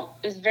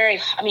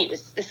 it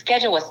was the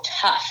schedule was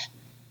tough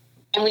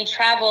and we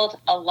traveled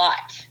a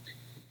lot.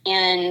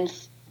 And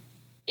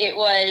it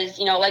was,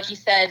 like you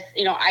said,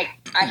 I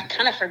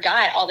kind of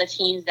forgot all the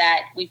teams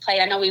that we played.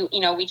 I know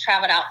we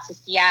traveled out to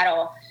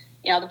Seattle,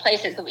 the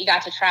places that we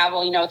got to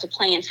travel, to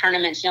play in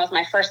tournaments. It was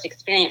my first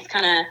experience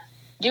kind of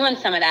doing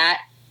some of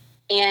that.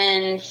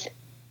 And,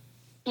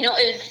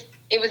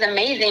 it was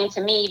amazing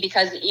to me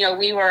because,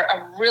 we were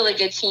a really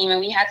good team and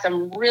we had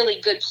some really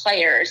good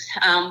players.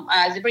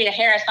 Sabrina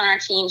Harris on our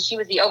team, she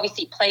was the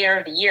OVC player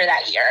of the year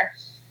that year.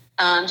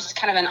 Just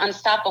kind of an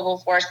unstoppable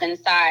force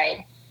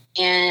inside.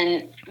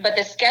 But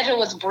the schedule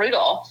was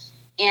brutal.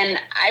 And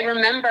I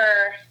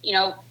remember,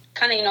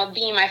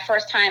 being my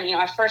first time,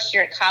 our first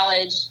year at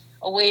college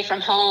away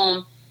from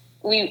home,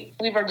 we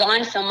were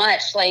gone so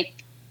much.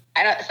 Like,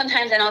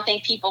 sometimes I don't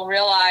think people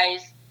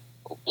realize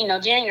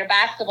during your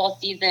basketball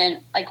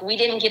season, like we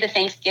didn't get a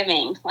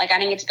Thanksgiving. Like I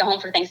didn't get to go home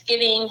for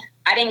Thanksgiving.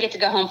 I didn't get to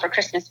go home for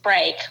Christmas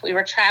break. We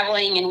were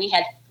traveling and we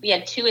had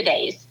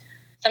 2-a-days,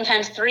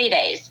 sometimes 3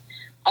 days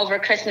over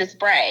Christmas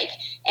break.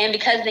 And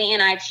because of the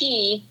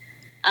NIT,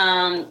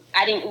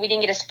 we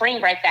didn't get a spring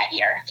break that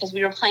year because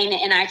we were playing the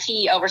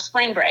NIT over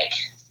spring break.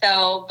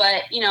 So,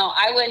 but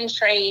I wouldn't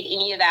trade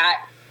any of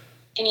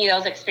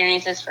those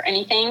experiences for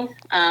anything.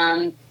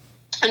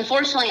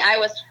 Unfortunately, I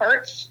was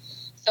hurt,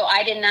 so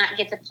I did not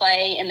get to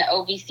play in the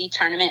OVC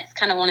tournament. It's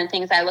kind of one of the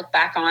things I look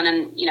back on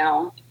and,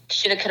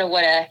 shoulda, coulda,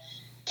 woulda.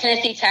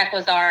 Tennessee Tech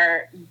was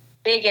our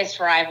biggest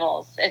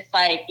rivals. It's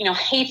like,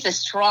 hate's a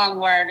strong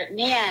word.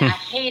 Man, I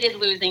hated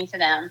losing to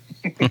them.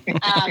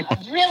 I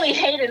really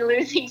hated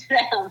losing to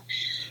them.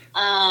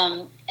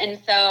 And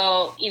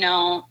so,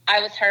 I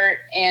was hurt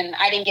and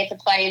I didn't get to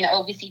play in the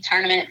OVC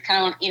tournament. It's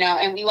kind of,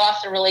 and we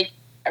lost a really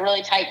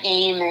tight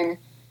game, and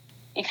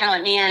you kind of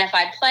like, man, if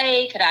I'd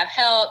played, could I have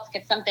helped?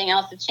 Could something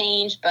else have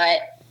changed?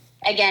 But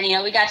again,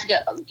 we got to go,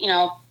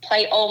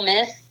 play Ole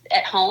Miss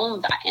at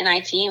home,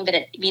 NIT, but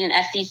it being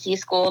an SEC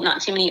school,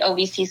 not too many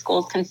OVC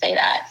schools can say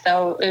that.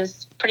 So it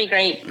was pretty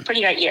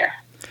great year.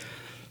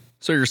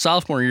 So your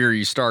sophomore year,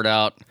 you start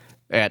out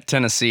at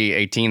Tennessee,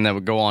 a team that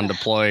would go on to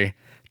play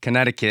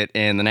Connecticut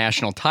in the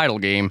national title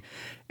game,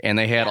 and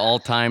they had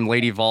all-time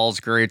Lady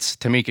Vols greats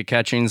Tamika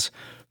Catchings,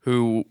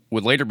 who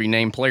would later be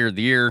named Player of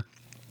the Year,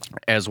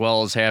 as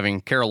well as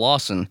having Kara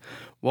Lawson.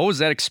 What was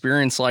that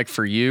experience like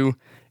for you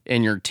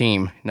and your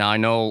team? Now, I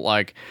know,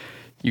 like,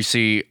 you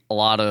see a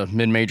lot of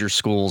mid-major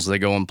schools, they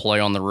go and play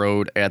on the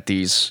road at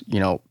these,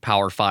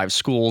 Power 5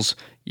 schools.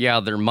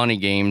 Yeah, they're money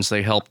games.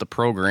 They help the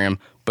program,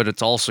 but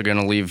it's also going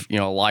to leave,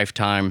 a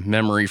lifetime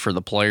memory for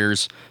the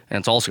players, and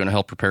it's also going to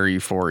help prepare you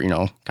for,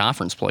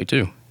 conference play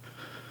too.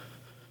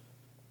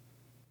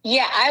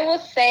 Yeah, I will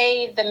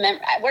say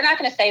we're not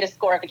going to say the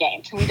score of the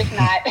game. Can we just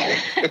not?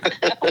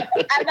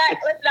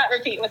 Let's not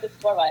repeat what the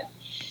score was.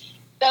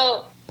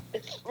 So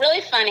it's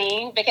really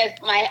funny because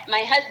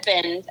my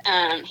husband,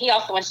 he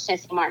also went to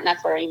Tennessee Martin.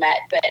 That's where we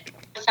met. But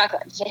I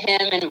talk to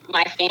him and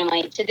my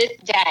family to this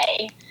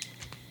day.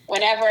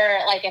 Whenever,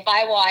 like, if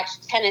I watch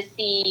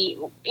Tennessee,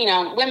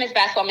 women's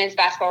basketball, men's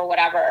basketball, or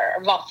whatever,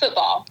 or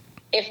football,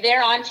 if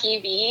they're on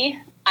TV,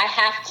 I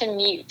have to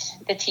mute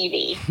the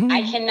TV.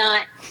 I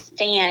cannot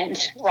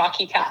stand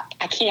Rocky Top.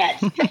 I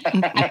can't.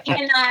 I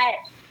cannot.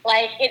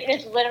 Like, it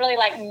is literally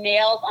like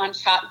nails on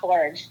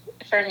chalkboard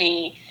for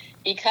me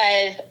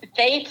because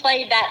they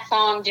played that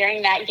song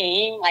during that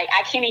game. Like,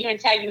 I can't even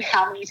tell you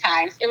how many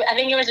times. I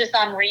think it was just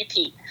on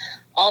repeat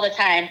all the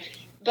time.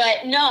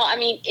 But no, I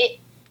mean,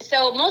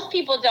 so most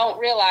people don't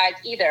realize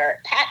either.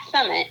 Pat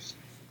Summitt,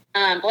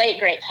 late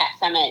great Pat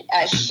Summitt,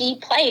 she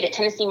played at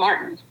Tennessee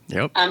Martin.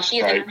 Yep.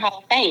 She's in her Hall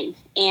of Fame.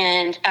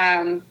 And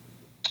her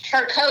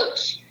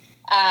coach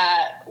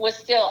was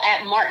still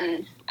at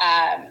Martin,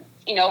 was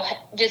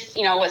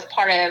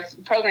part of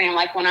the program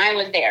like when I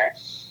was there.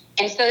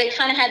 And so they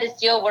kind of had this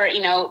deal where,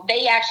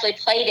 they actually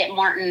played at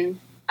Martin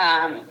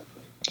a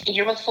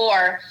year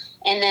before,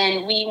 and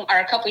then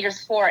a couple years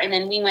before, and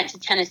then we went to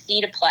Tennessee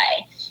to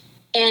play.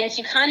 And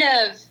to kind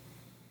of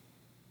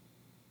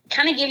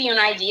give you an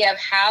idea of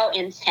how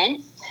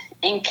intense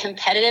and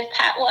competitive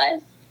Pat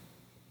was,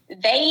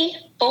 they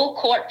full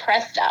court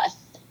pressed us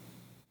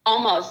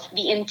almost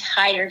the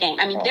entire game.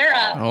 I mean, they're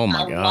up a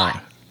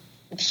lot.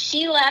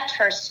 She left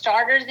her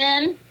starters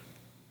in.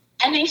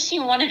 I think she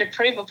wanted to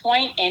prove a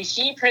point, and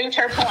she proved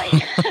her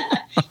point.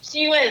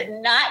 She was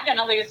not going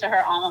to lose to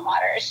her alma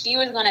mater. She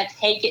was going to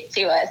take it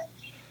to us,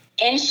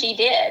 and she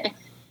did.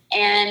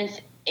 And,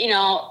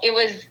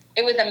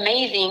 it was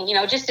amazing,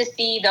 just to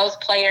see those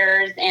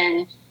players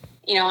and,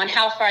 and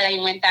how far they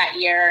went that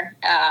year.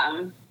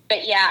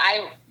 But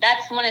yeah,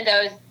 that's one of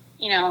those,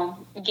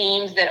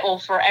 games that will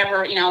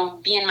forever,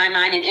 be in my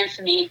mind and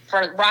infamy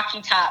for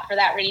Rocky Top for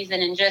that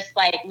reason. And just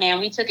like, man,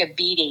 we took a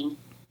beating.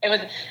 It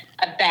was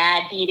a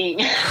bad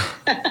beating.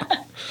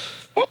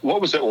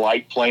 What was it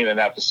like playing in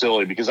that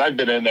facility? Because I've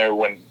been in there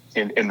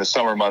in the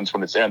summer months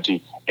when it's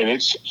empty, and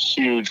it's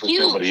huge with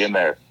nobody in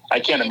there. I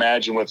can't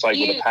imagine what it's like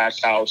with a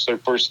packed house. Their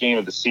first game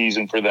of the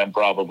season for them,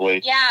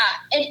 probably. Yeah,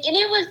 and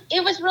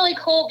it was really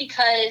cool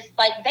because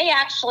like they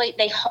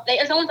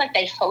it was almost like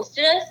they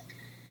hosted us.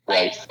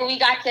 Like, so we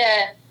got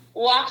to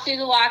walk through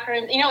the locker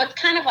room. It's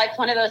kind of like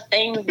one of those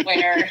things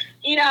where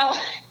you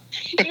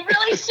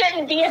really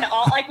shouldn't be in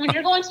awe. Like when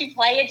you're going to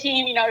play a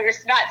team, you're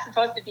not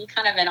supposed to be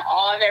kind of in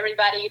awe of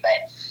everybody,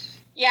 but.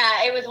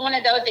 Yeah, it was one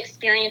of those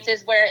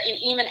experiences where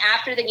even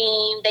after the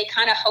game, they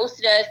kind of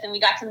hosted us and we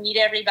got to meet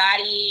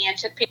everybody and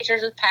took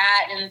pictures with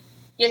Pat and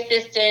the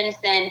assistants.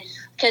 And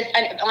because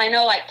I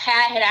know like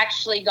Pat had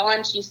actually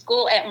gone to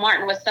school at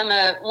Martin with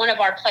one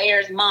of our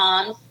players'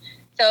 moms.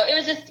 So it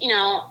was just,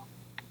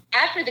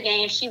 after the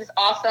game, she was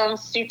awesome,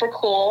 super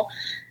cool.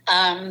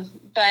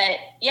 But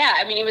yeah,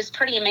 I mean, it was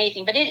pretty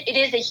amazing. But it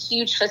is a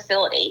huge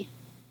facility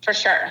for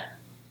sure.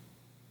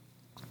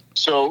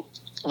 So,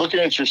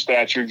 looking at your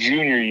stats, your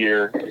junior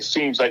year, it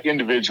seems like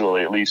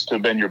individually, at least, to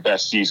have been your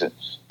best season.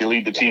 You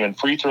lead the team in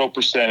free throw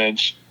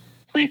percentage,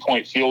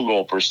 3-point field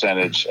goal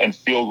percentage and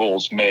field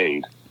goals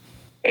made.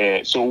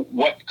 So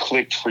what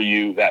clicked for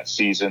you that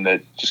season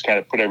that just kind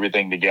of put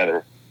everything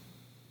together?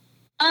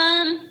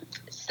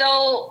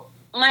 So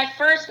my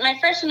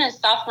freshman and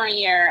sophomore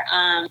year,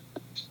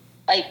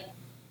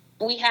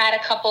 we had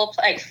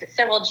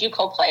several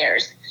JUCO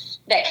players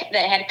that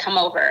had come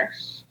over,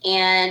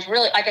 and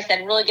really, like I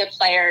said, really good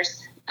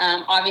players.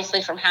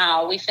 Obviously from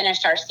how we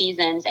finished our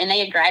seasons, and they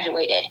had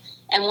graduated.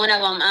 And one of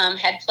them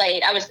had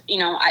played.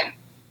 I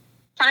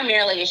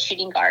primarily a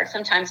shooting guard,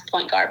 sometimes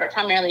point guard, but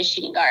primarily a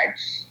shooting guard.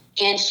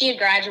 And she had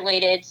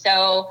graduated,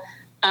 so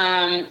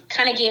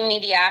kind of gave me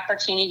the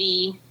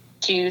opportunity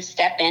to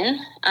step in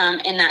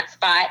that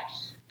spot.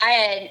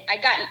 I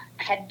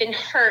had been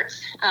hurt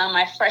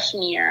my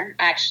freshman year.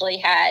 I actually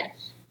had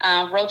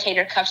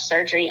rotator cuff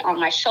surgery on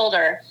my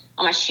shoulder,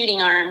 on my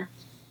shooting arm.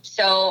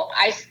 So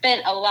I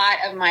spent a lot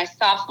of my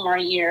sophomore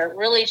year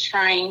really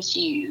trying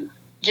to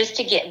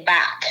get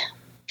back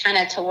kind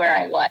of to where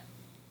I was.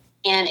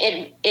 And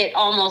it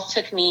almost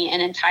took me an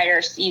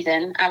entire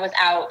season. I was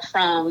out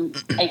from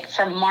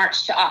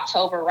March to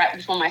October, right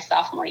before my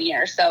sophomore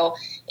year. So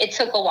it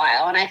took a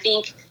while. And I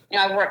think,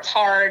 I worked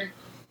hard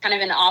kind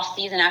of in the off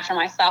season after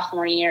my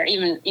sophomore year,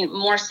 even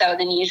more so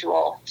than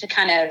usual, to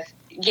kind of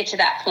get to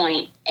that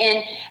point.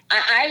 And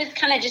I was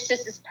kind of just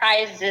as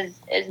surprised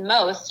as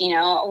most.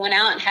 I went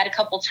out and had a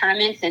couple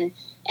tournaments and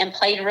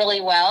played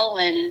really well.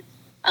 And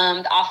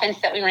the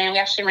offense that we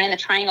actually ran the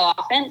triangle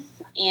offense,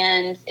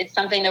 and it's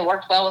something that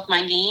worked well with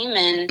my game.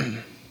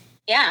 And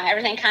yeah,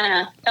 everything kind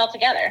of fell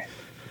together.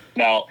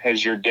 Now,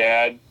 has your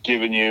dad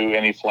given you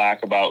any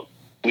flack about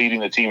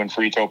leading the team in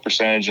free throw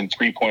percentage and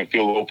 3-point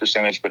field goal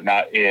percentage, but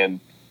not in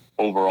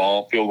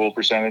overall field goal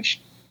percentage?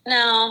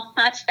 No,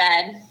 that's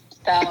bad.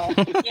 So,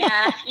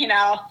 yeah,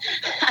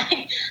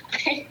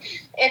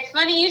 it's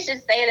funny you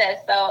should say this.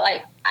 So,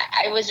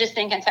 I was just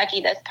in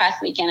Kentucky this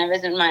past weekend. I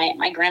visited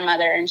my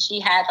grandmother, and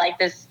she had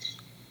this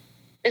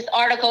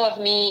article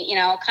of me,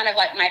 kind of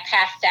like my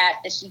past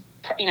stats that she,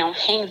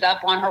 hangs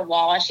up on her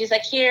wall. And she's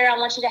like, here, I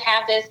want you to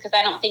have this because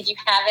I don't think you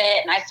have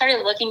it. And I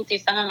started looking through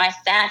some of my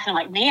stats, and I'm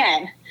like,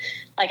 man,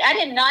 I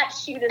did not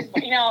shoot as,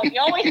 you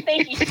always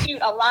think you shoot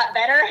a lot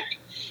better.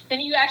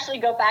 Then you actually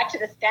go back to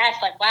the stats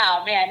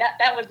wow, man,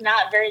 that was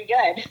not very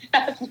good.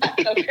 That was not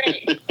so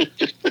great.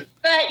 But,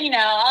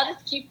 I'll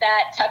just keep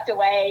that tucked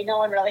away. No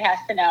one really has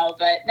to know.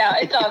 But, no,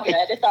 it's all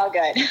good. It's all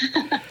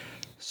good.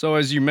 So,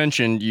 as you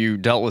mentioned, you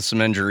dealt with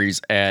some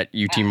injuries at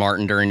UT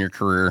Martin during your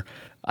career.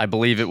 I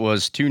believe it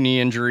was 2 knee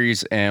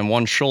injuries and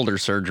 1 shoulder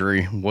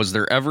surgery. Was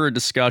there ever a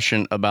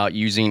discussion about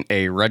using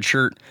a red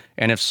shirt?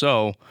 And if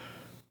so,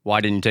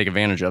 why didn't you take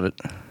advantage of it?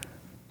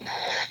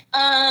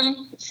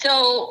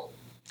 So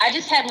I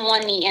just had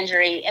 1 knee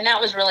injury, and that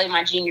was really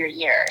my junior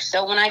year.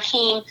 So when I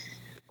came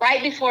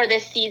right before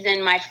this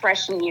season, my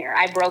freshman year,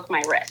 I broke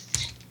my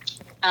wrist.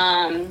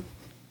 And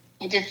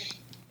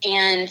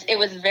it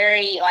was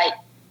very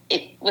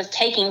it was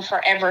taking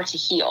forever to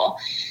heal.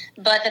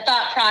 But the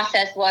thought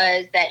process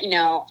was that,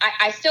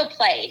 I still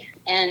played,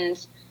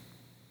 and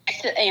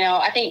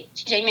I think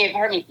TJ may have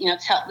heard me,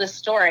 tell this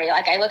story.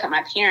 I look at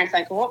my parents,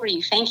 what were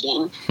you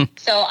thinking?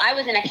 So I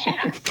was in a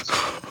cast,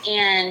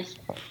 and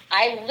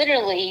I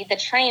literally, the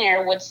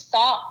trainer would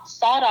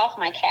sawed off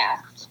my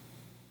cast,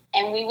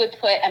 and we would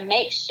put a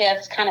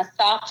makeshift kind of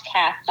soft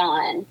cast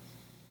on,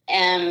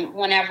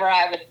 whenever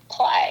I would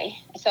play.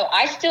 So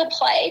I still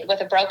played with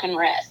a broken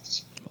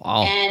wrist.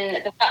 Wow.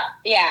 And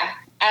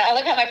I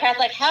look at my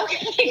parents how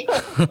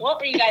what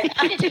were you guys,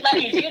 how did you let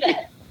me do this?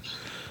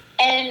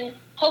 And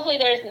hopefully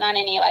there's not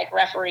any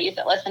referees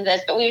that listen to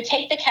this, but we would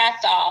take the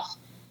cast off,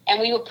 and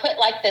we would put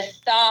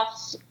this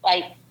soft,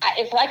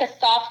 it's like a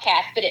soft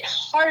cast, but it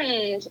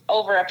hardened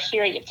over a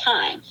period of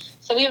time.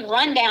 So we would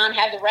run down,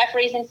 have the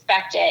referees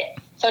inspect it.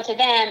 So to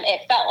them,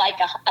 it felt like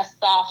a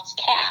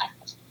soft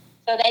cast.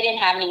 So they didn't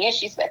have any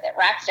issues with it,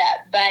 wrapped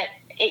up. But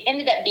it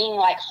ended up being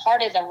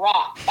hard as a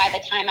rock by the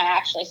time I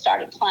actually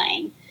started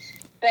playing.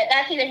 But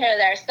that's neither here nor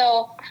there.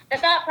 So the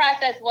thought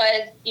process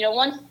was,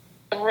 once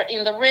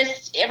the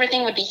wrist,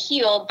 everything would be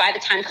healed by the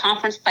time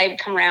conference play would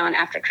come around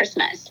after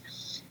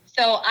Christmas.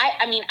 So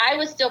I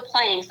was still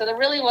playing. So there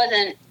really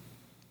wasn't,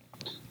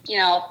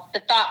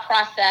 the thought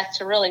process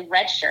to really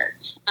redshirt.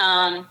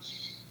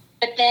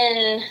 But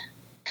then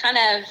kind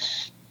of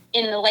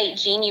in the late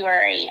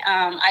January,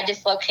 I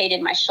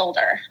dislocated my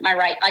shoulder, my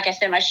right, like I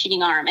said, my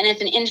shooting arm. And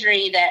it's an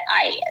injury that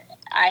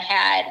I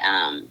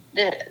had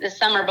the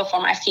summer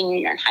before my senior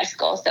year in high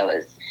school. So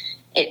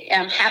it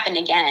happened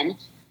again.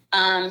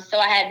 So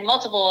I had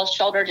multiple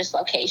shoulder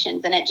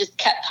dislocations, and it just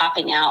kept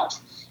popping out.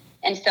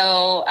 And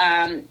so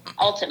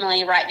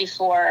ultimately, right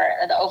before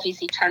the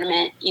OVC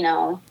tournament,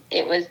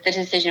 the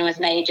decision was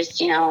made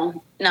just,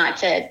 not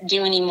to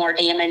do any more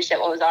damage than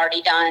what was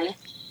already done.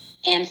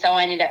 And so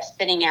I ended up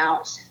sitting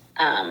out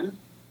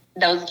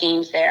those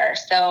games there.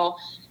 So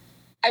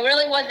I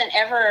really wasn't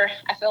ever,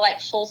 I feel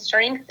full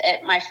strength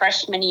at my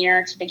freshman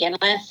year to begin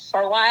with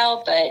for a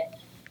while. But,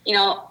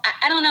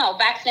 I don't know.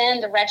 Back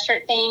then, the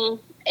redshirt thing,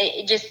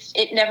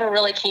 it never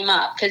really came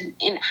up, because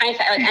in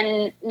hindsight,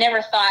 I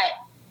never thought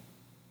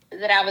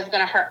that I was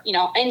going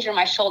to injure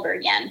my shoulder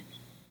again.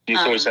 You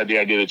always had the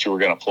idea that you were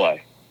going to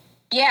play.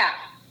 Yeah.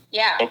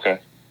 Okay.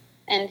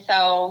 And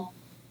so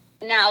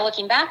now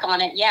looking back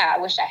on it, I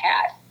wish I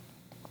had.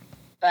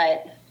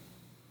 But,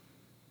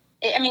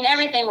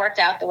 everything worked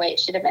out the way it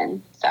should have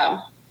been. So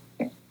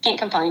can't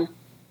complain.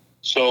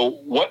 So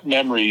what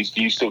memories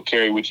do you still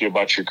carry with you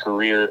about your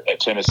career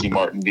at Tennessee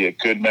Martin? Be it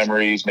good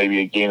memories, maybe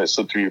a game that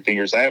slipped through your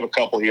fingers? I have a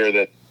couple here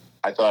that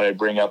I thought I'd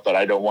bring up, but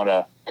I don't want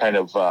to kind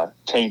of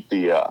taint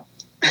the...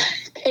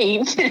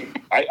 Taint?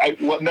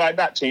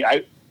 Not taint.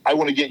 I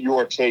want to get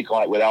your take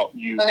on it without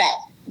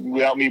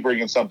me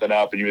bringing something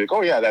up and you're like,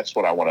 oh yeah, that's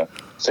what I want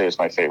to say is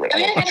my favorite.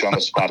 I want to put you on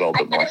the spot a little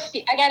bit more.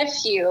 I got a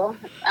few.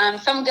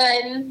 Some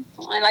good,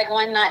 like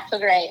one not so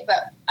great.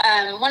 But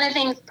one of the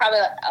things probably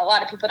a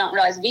lot of people don't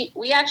realize,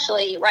 we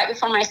actually, right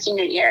before my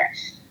senior year,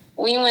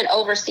 we went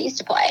overseas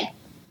to play.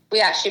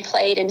 We actually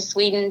played in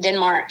Sweden,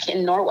 Denmark,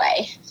 and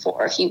Norway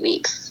for a few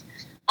weeks.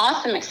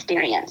 Awesome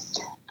experience.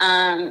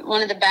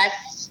 One of the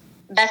best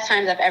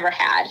times I've ever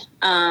had.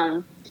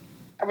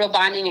 A real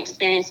bonding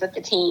experience with the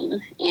team.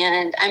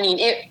 And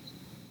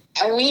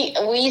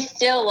we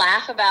still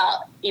laugh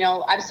about,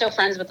 I'm still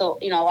friends with a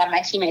lot of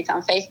my teammates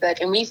on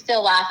Facebook, and we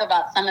still laugh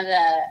about some of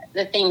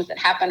the things that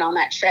happened on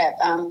that trip.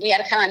 We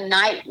had a kind of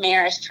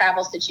nightmarish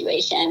travel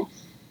situation,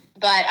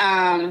 but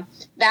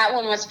that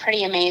one was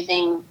pretty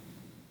amazing.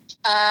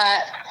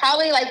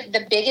 Probably like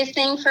the biggest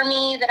thing for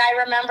me that I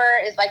remember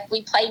is like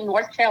we played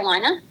University of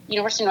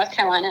North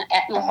Carolina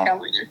at North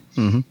Carolina.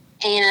 Mm-hmm.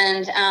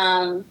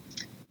 And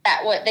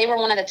they were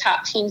one of the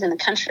top teams in the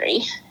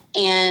country.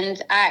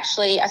 And I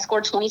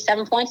scored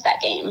 27 points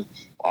that game.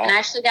 Wow. And I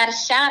actually got a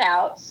shout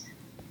out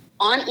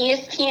on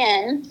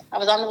ESPN. I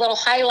was on the little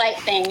highlight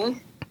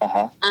thing.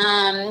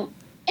 And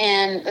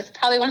it's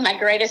probably one of my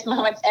greatest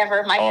moments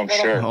ever. I'm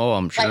sure.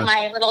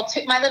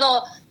 Like my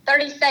little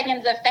 30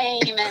 seconds of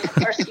fame. And of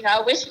course,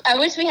 I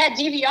wish we had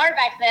DVR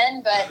back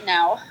then, but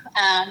no.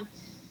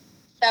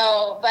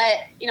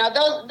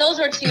 Those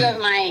were two of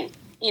my,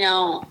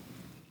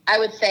 I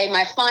would say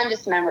my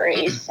fondest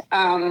memories.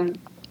 A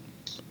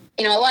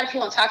lot of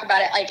people don't talk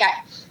about it. Like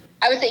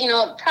I would say,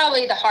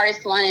 probably the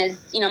hardest one is,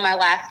 my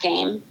last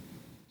game.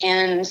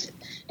 And,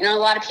 a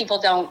lot of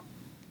people don't,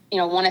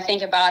 want to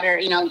think about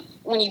it.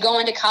 When you go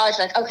into college,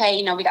 like,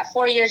 okay, we got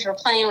 4 years, we're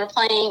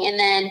playing. And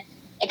then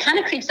it kind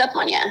of creeps up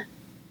on you.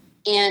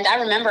 And I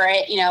remember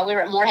it, we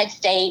were at Morehead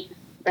State,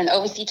 we're in the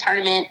OVC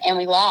tournament, and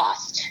we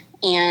lost.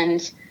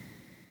 And,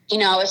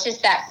 it's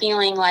just that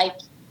feeling like,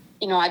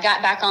 I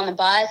got back on the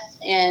bus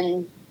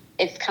and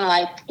it's kind of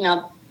like,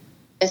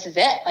 this is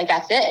it. Like,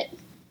 that's it.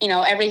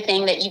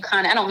 Everything that you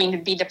I don't mean to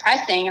be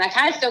depressing, and I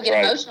kind of still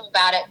get emotional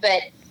about it,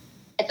 but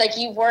it's like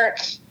you work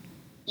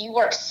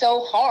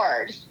so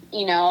hard,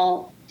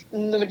 the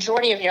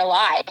majority of your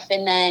life.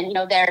 And then,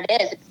 there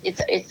it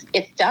is.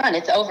 It's done.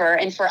 It's over.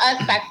 And for us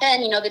back then,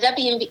 the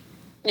WNBA,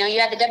 you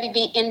had the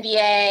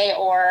WNBA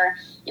or,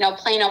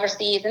 playing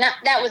overseas, and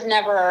that was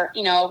never,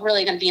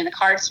 really going to be in the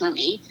cards for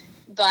me.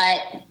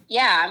 But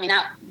yeah,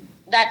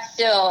 that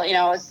still,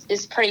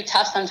 is pretty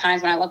tough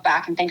sometimes when I look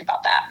back and think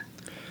about that.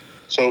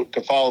 So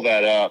to follow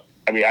that up,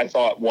 I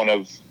thought one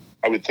of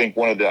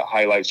the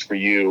highlights for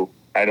you,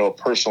 I know a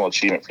personal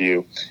achievement for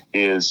you,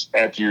 is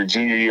after your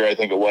junior year, I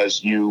think it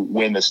was, you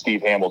win the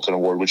Steve Hamilton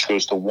Award, which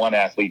goes to one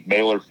athlete,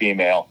 male or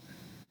female,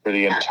 for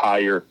the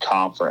entire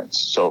conference.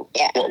 So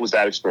what was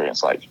that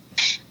experience like?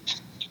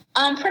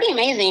 Pretty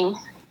amazing.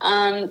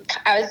 I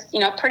was,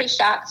 pretty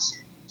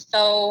shocked.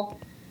 So,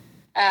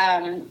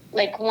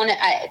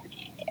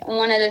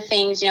 one of the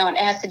things, it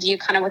has to do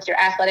kind of with your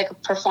athletic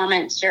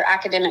performance, your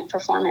academic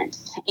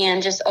performance,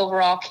 and just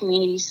overall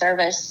community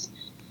service.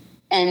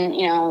 And, we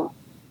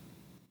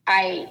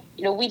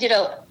did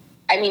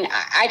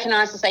I can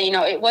honestly say,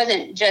 it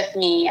wasn't just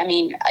me.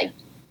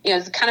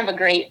 It's kind of a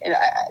great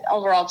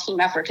overall team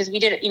effort, because we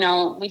did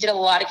a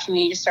lot of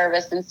community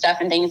service and stuff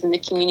and things in the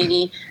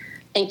community.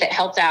 I think that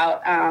helped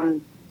out.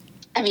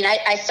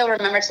 I still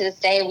remember to this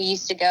day, we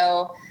used to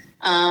go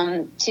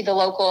to the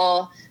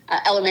local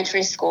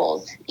elementary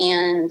schools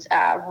and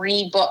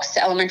read books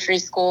to elementary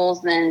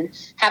schools and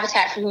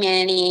Habitat for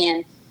Humanity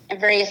and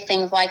various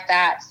things like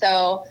that.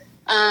 So,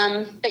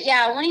 but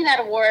yeah, winning that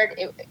award,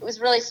 it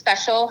was really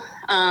special.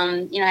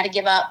 I had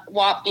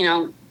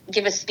to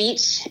give a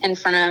speech in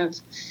front of,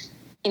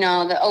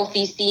 the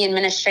OVC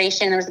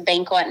administration. There was a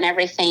banquet and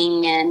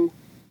everything, and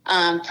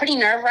pretty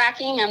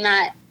nerve-wracking.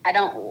 I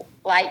don't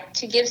like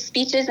to give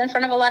speeches in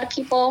front of a lot of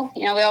people.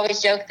 We always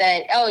joke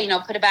that,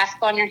 put a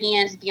basketball in your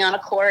hands, be on a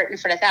court in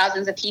front of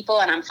thousands of people,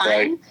 and I'm fine.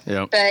 Right.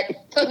 Yep. But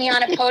put me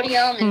on a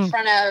podium in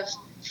front of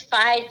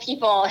 5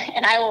 people,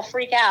 and I will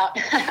freak out.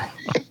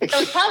 So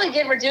it's probably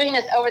good we're doing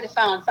this over the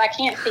phone, so I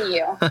can't see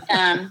you.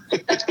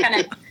 That's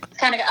kind of.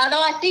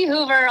 Although I see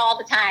Hoover all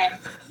the time.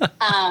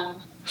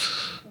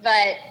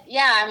 But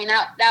yeah,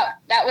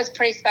 that was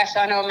pretty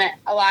special. I know it meant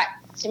a lot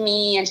to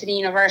me and to the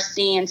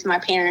university and to my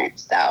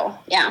parents. So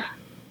yeah.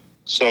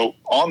 So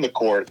on the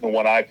court, the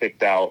one I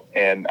picked out,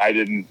 and I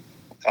didn't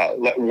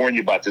warn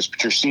you about this,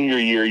 but your senior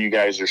year, you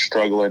guys are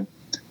struggling.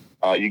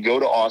 You go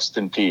to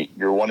Austin Peay.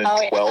 You're 1-12,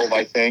 yeah.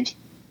 I think.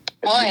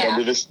 Do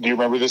you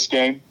remember this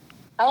game?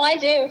 Oh, I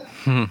do.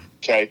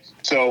 Okay.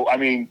 So, I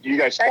mean, you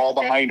guys fall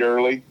behind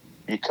early.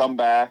 You come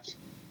back.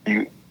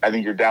 I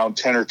think you're down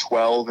 10 or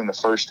 12 in the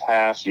first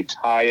half. You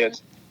tie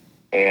it,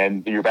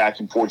 and you're back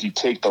and forth. You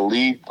take the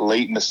lead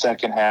late in the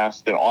second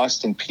half. Then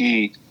Austin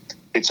Peay,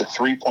 it's a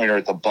 3-pointer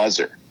at the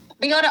buzzer.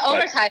 We go to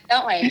overtime,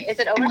 don't we? Is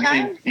it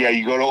overtime? Yeah,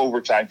 you go to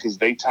overtime because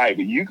they tie.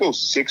 But you go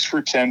 6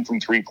 for 10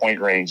 from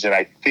 3-point range, and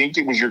I think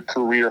it was your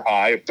career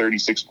high of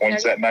 36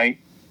 points that night.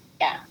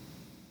 Yeah.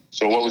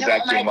 So what was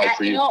that game like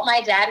for you? You know what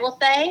my dad will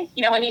say?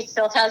 You know when he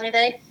still tells me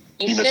that?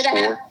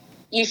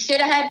 You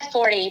should have had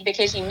 40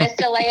 because you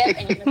missed a layup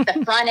and you missed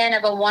the front end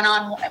of a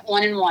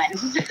one-on-one.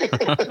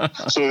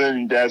 So then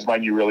in Dad's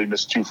mind, you really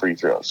missed 2 free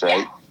throws,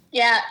 right?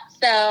 Yeah.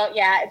 So,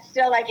 yeah, it's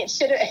still like it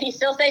should have. He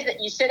still says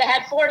that you should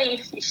have had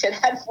 40. You should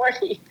have had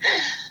 40.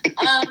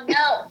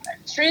 No,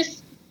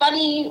 truth,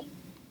 funny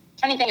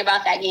thing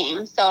about that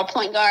game. So a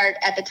point guard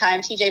at the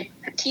time, TJ,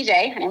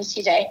 her name was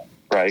TJ.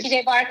 Right.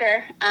 TJ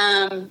Barker.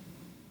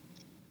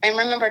 I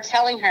remember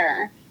telling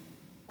her,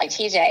 like,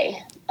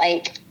 TJ,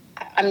 like,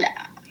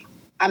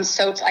 I'm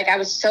so, like, I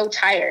was so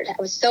tired. I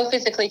was so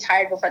physically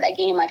tired before that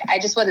game. Like, I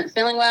just wasn't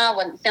feeling well,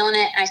 wasn't feeling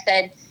it. And I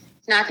said,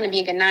 it's not going to be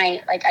a good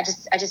night. Like, I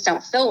just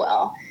don't feel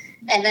well.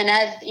 And then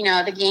as, you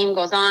know, the game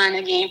goes on,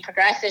 the game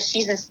progresses,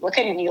 she's just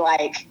looking at me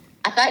like,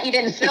 I thought you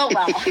didn't feel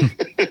well.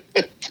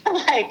 I'm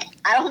like,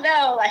 I don't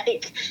know.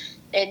 Like,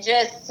 it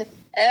just,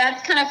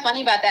 that's kind of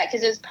funny about that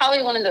because it was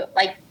probably one of the,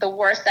 like, the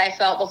worst I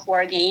felt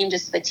before a game,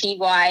 just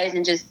fatigue-wise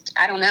and just,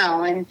 I don't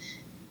know, and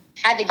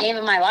had the game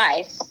of my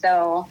life.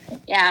 So,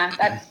 yeah,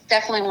 that's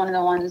definitely one of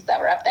the ones that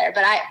were up there.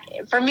 But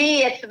for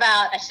me, it's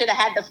about I should have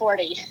had the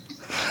 40.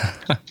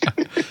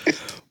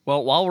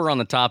 Well, while we're on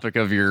the topic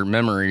of your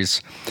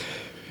memories,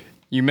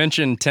 you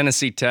mentioned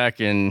Tennessee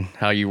Tech and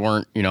how you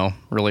weren't, you know,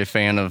 really a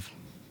fan of,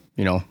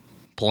 you know,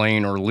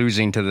 playing or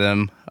losing to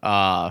them.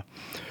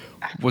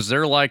 Was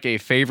there like a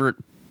favorite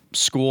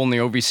school in the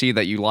OVC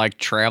that you liked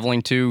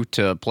traveling to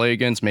play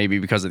against, maybe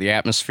because of the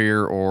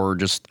atmosphere or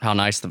just how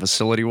nice the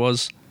facility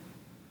was?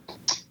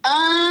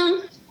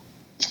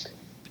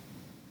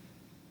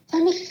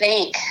 Let me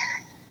think.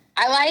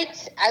 I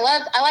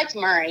liked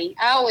Murray.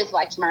 I always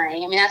liked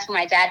Murray. I mean, that's where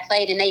my dad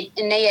played, and they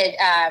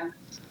had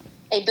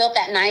they built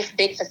that nice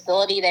big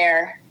facility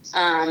there.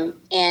 And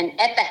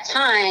at that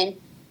time,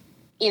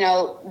 you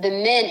know, the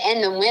men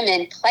and the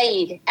women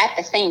played at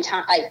the same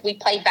time. Like, we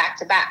played back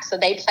to back, so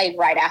they played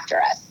right after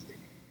us.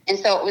 And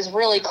so it was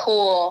really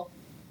cool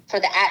for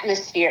the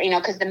atmosphere, you know,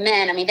 because the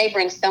men, I mean, they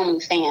bring so many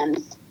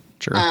fans.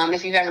 Sure.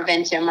 If you've ever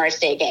been to a Murray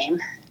State game.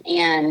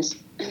 And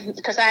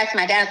because I asked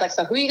my dad, like,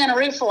 so who are you going to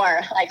root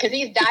for? Like, because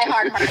he's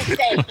diehard Murray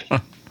State.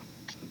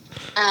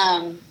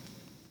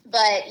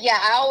 But yeah,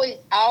 I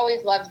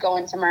always loved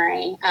going to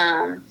Murray.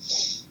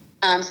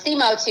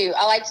 SEMO too.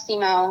 I liked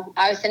SEMO.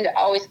 I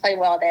always played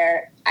well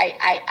there.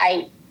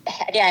 I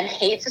again,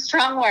 hate's a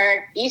strong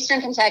word.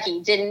 Eastern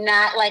Kentucky. Did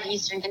not like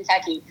Eastern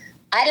Kentucky.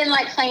 I didn't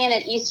like playing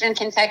at Eastern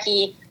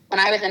Kentucky when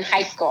I was in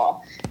high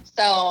school.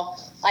 So,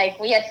 like,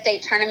 we had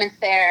state tournaments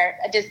there.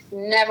 I just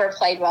never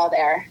played well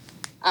there.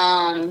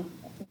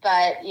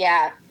 But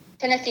yeah,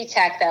 Tennessee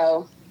Tech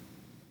though,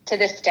 to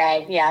this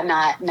day,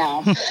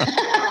 no.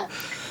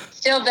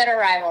 Still bitter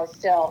rivals,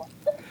 still.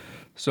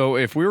 So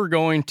if we were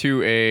going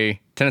to a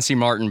Tennessee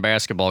Martin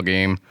basketball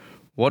game,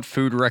 what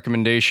food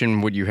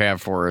recommendation would you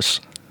have for us?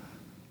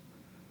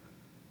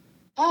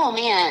 Oh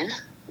man,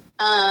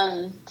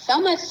 so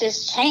much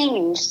has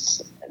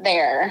changed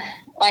there.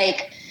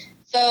 Like,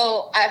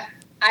 so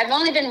I've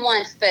only been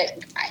once,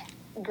 but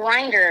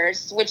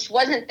Grinders, which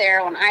wasn't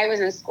there when I was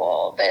in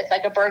school, but it's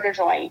like a burger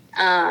joint,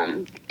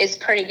 is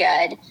pretty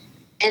good.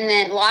 And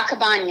then La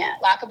Cabana.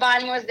 La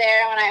Cabana was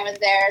there when I was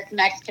there. It's a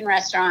Mexican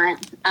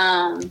restaurant.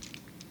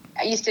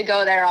 I used to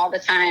go there all the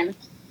time.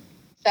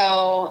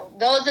 So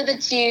those are the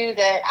two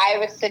that I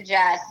would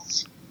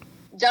suggest.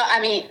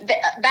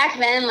 Back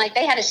then, like,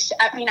 they had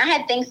I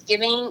had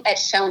Thanksgiving at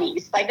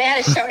Shoney's. Like, they had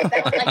a Shoney's.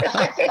 That was like the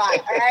hot spot,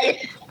 all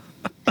right?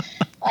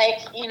 Like,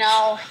 you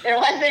know, there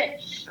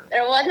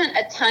wasn't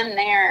a ton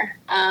there.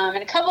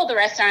 And a couple of the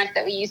restaurants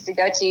that we used to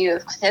go to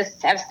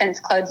have since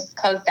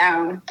closed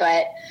down.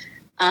 But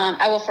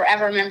I will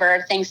forever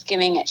remember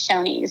Thanksgiving at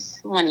Shoney's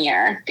one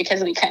year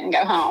because we couldn't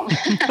go home.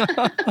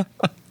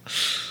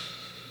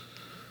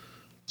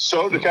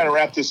 So to kind of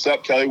wrap this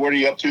up, Kelly, what are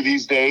you up to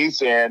these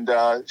days? And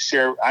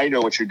share, I know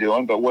what you're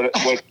doing, but what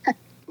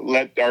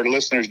let our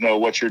listeners know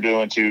what you're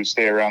doing to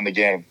stay around the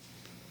game.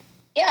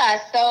 Yeah,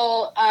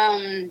 so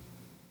I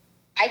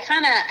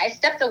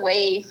stepped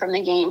away from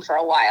the game for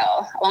a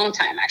long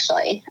time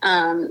actually.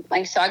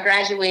 So I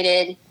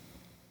graduated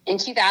in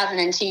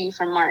 2002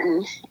 from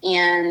Martin,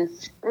 and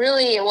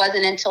really it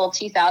wasn't until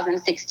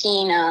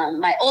 2016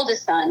 my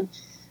oldest son,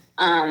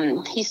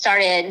 he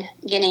started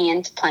getting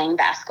into playing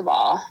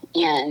basketball,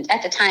 and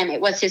at the time it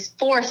was his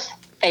fourth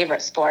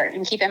favorite sport.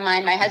 And keep in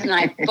mind, my husband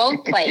and I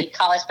both played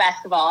college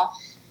basketball.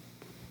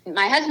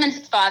 my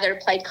husband's father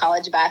played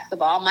college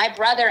basketball. My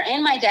brother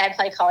and my dad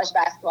played college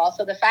basketball.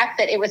 So the fact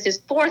that it was his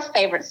fourth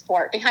favorite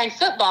sport behind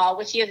football,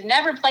 which he has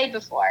never played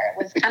before,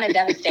 was kind of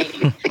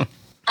devastating.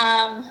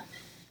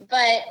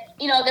 But,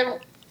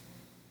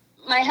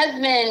 my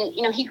husband,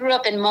 he grew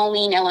up in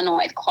Moline,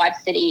 Illinois, the Quad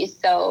Cities,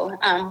 so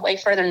way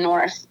further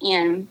north.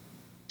 And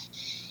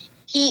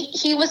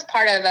he was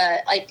part of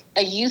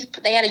a youth.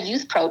 They had a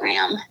youth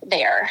program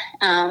there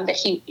that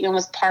he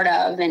was part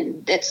of,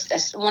 and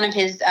it's one of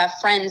his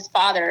friends'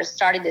 fathers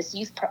started this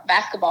youth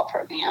basketball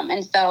program.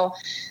 And so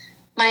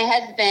my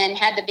husband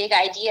had the big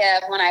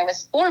idea when I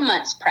was 4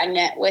 months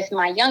pregnant with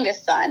my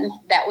youngest son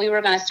that we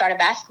were going to start a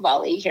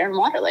basketball league here in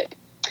Waterloo.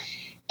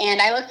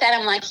 And I looked at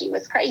him like he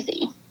was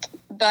crazy.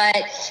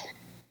 But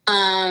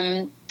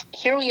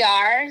here we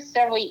are,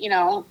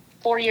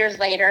 4 years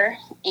later,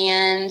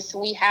 and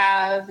we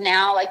have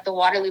now the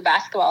Waterloo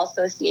Basketball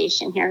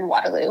Association here in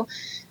Waterloo.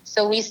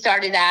 So we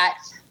started that,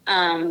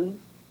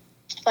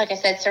 like I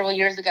said, several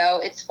years ago.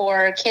 It's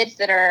for kids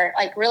that are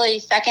really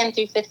 2nd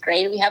through 5th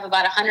grade. We have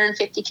about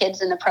 150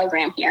 kids in the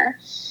program here,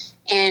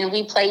 and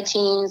we play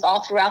teams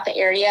all throughout the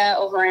area,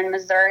 over in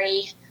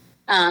Missouri,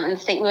 in the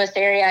St. Louis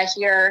area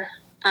here,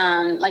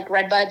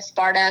 Redbud,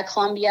 Sparta,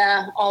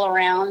 Columbia, all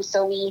around.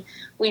 So we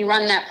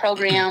run that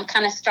program,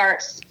 kind of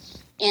starts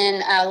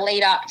in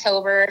late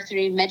October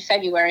through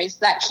mid-February. So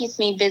that keeps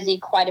me busy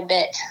quite a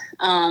bit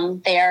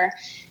there.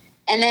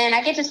 And then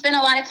I get to spend a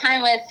lot of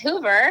time with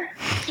Hoover,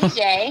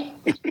 TJ.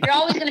 You're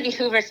always going to be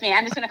Hoover to me.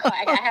 I'm just going to call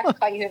I have to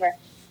call you Hoover.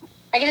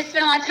 I get to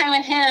spend a lot of time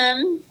with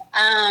him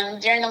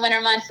during the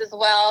winter months as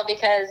well,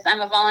 because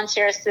I'm a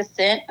volunteer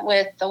assistant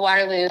with the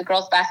Waterloo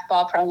girls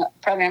basketball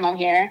program over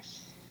here.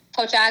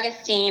 Coach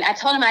Augustine, I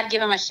told him I'd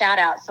give him a shout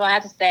out, so I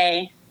have to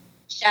say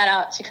shout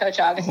out to Coach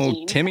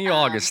Augustine. Oh, Timmy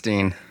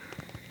Augustine.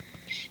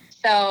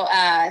 So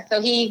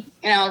he,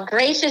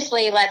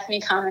 graciously lets me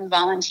come and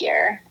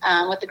volunteer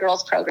with the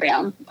girls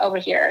program over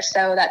here.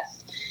 So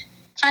that's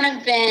kind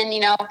of been,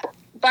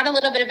 brought a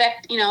little bit of,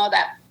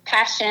 that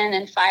passion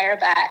and fire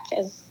back.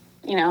 As,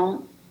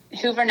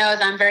 Hoover knows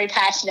I'm very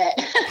passionate.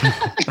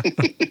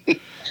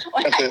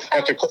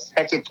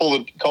 have to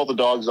call the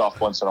dogs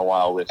off once in a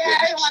while with you.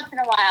 Every once in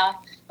a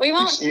while. We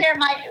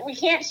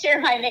can't share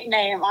my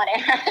nickname on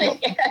air.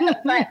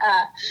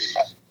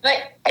 But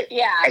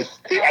yeah.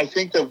 I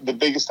think the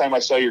biggest time I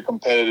saw your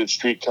competitive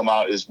streak come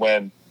out is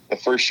when the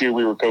first year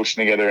we were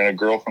coaching together, and a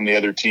girl from the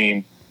other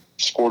team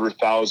scored her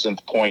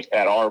 1,000th point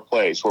at our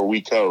place where we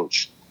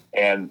coach,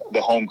 and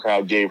the home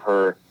crowd gave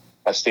her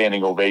a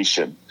standing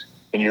ovation.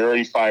 And you're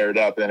already fired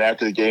up. And then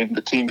after the game,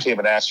 the team came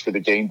and asked for the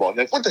game ball.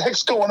 You're like, what the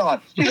heck's going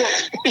on?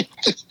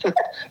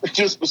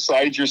 Just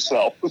beside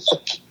yourself.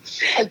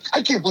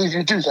 I can't believe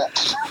you do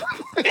that.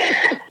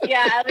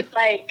 Yeah, I was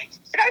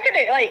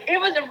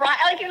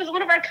it was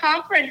one of our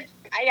conference.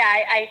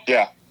 I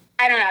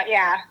don't know.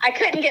 Yeah, I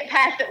couldn't get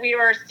past that. We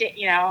were,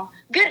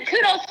 good.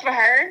 Kudos for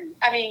her.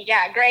 I mean,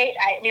 yeah, great.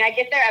 I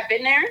get there. I've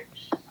been there.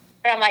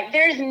 But I'm like,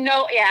 there's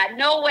no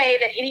way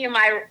that any of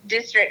my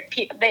district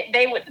people,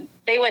 they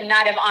would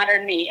not have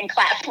honored me and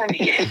clapped for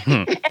me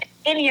at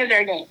any of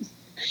their games.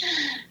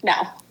 No.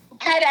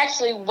 I had to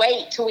actually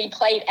wait till we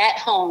played at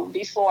home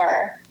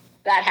before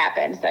that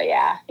happened. So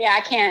yeah,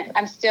 I can't.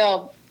 I'm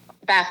still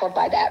baffled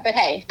by that. But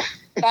hey,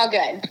 it's all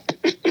good.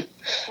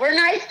 We're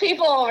nice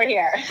people over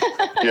here.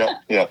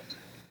 Yeah.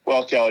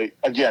 Well, Kelly,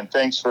 again,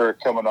 thanks for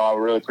coming on.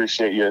 We really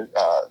appreciate you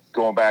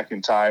going back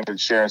in time and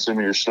sharing some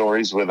of your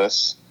stories with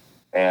us.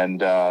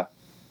 And,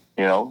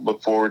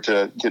 look forward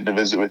to getting to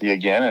visit with you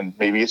again and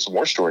maybe get some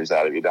more stories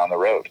out of you down the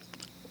road.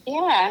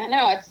 Yeah,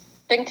 no, it's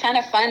been kind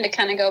of fun to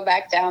kind of go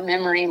back down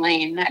memory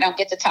lane. I don't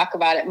get to talk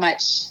about it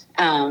much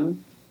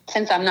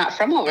since I'm not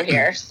from over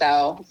here.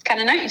 So it's kind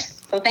of nice.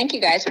 So thank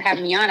you guys for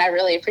having me on. I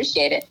really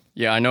appreciate it.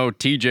 Yeah, I know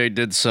TJ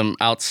did some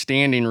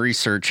outstanding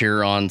research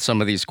here on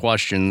some of these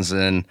questions.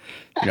 And,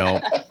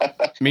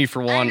 me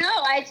for one. I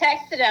know. I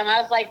texted him.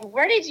 I was like,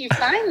 where did you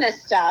find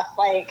this stuff?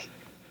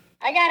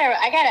 I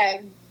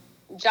gotta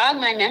jog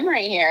my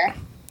memory here.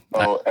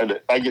 Oh, and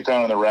I get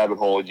down in the rabbit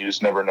hole, and you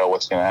just never know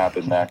what's going to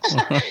happen next.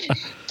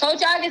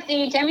 Coach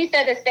Augustine, Timmy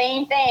said the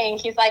same thing.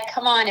 He's like,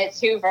 "Come on, it's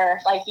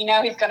Hoover.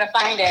 He's going to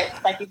find it.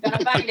 He's going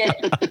to find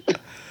it."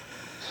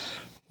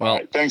 Well, all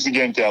right, thanks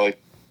again, Kelly.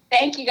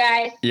 Thank you,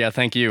 guys. Yeah,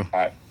 thank you. All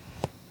right.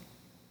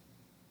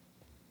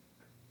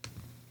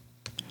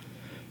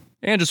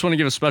 And just want to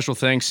give a special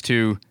thanks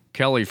to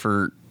Kelly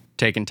for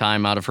taking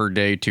time out of her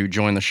day to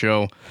join the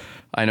show.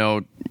 I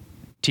know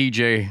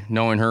TJ,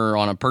 knowing her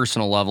on a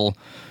personal level,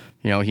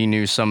 he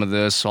knew some of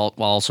this while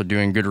also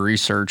doing good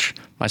research.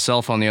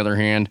 Myself, on the other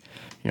hand,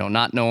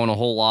 not knowing a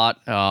whole lot,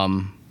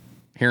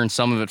 hearing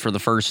some of it for the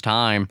first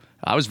time,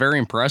 I was very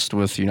impressed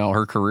with,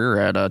 her career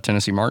at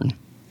Tennessee Martin.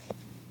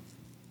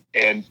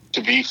 And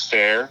to be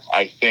fair,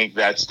 I think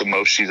that's the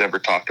most she's ever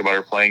talked about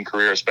her playing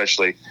career,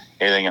 especially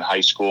anything in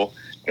high school.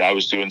 I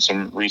was doing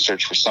some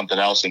research for something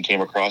else and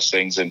came across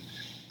things, and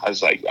I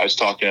was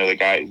talking to the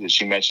guy that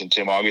she mentioned,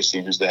 Tim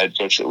Augustine, who's the head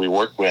coach that we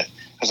work with.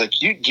 I was like,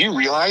 do you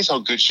realize how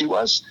good she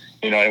was?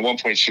 At one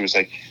point she was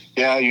like,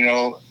 yeah,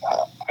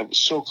 I was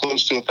so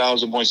close to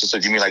 1,000 points. I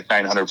said, you mean like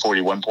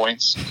 941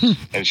 points?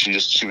 And she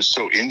was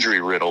so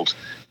injury riddled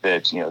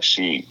that,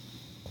 she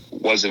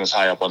wasn't as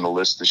high up on the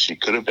list as she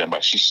could have been,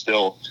 but she's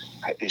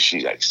like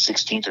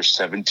 16th or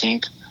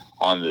 17th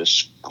on the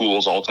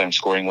school's all-time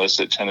scoring list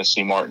at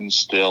Tennessee Martin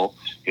still,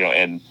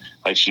 and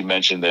like she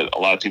mentioned that a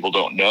lot of people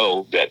don't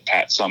know that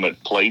Pat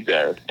Summitt played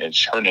there, and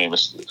her name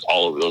is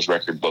all over those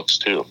record books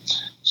too.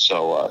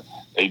 So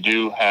they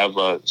do have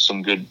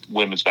some good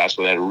women's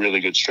basketball. They had a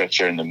really good stretch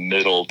there in the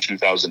middle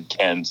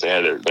 2010s. They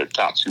had their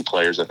top two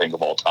players, I think,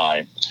 of all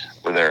time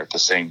were there at the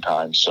same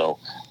time. So,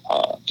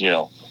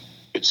 you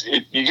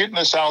get in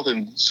the South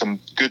and some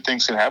good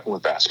things can happen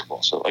with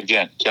basketball. So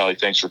again, Kelly,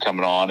 thanks for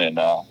coming on, and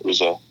it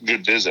was a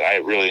good visit. I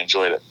really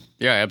enjoyed it.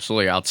 Yeah,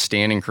 absolutely.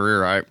 Outstanding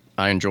career.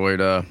 I enjoyed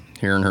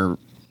hearing her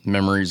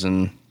memories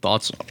and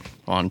thoughts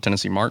on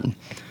Tennessee Martin.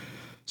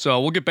 So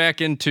we'll get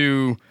back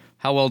into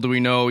how well do we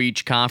know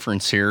each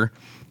conference here.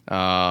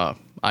 I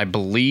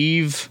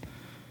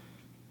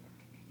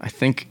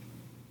think,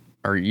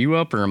 are you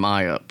up or am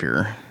I up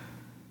here?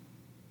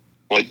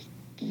 Well,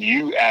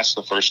 you asked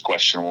the first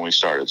question when we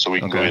started, so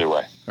we can go either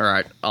way. All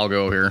right, I'll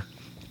go here.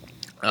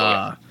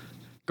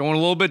 Going a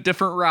little bit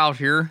different route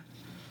here.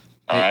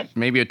 All right.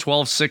 Maybe a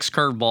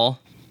 12-6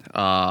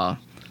 curveball.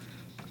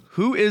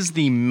 Who is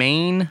the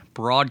main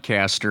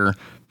broadcaster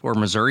for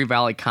Missouri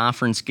Valley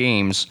Conference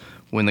games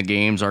when the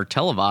games are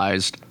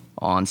televised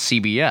on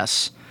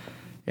CBS?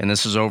 And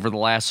this is over the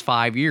last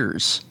 5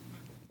 years.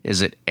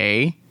 Is it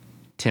A,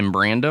 Tim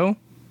Brando,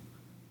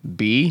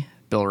 B,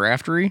 Bill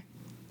Raftery,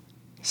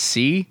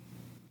 C,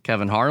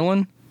 Kevin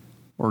Harlan,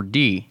 or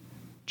D,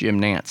 Jim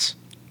Nantz?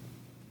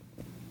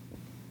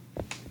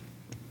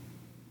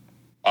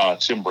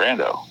 Tim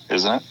Brando,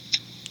 isn't it?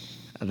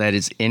 That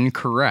is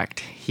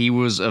incorrect. He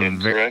was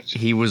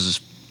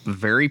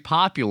very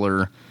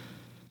popular,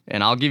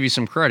 and I'll give you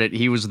some credit.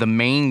 He was the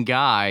main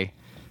guy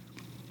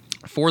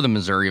for the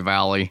Missouri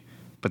Valley,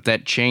 but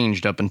that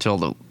changed up until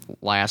the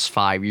last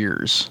 5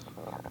 years.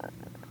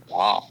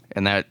 Wow.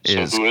 And that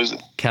is who is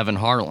it? Kevin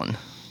Harlan.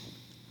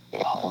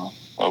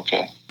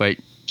 Okay. But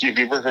have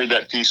you ever heard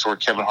that piece where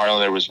Kevin Harlan,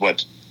 there was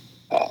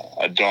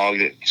a dog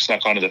that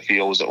snuck onto the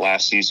field, was it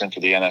last season for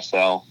the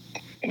NFL?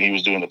 And he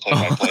was doing the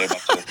play-by-play about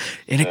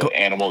the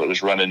animal that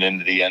was running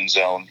into the end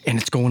zone. And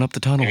it's going up the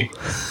tunnel.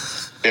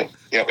 And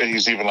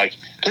he's even like,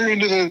 they're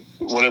into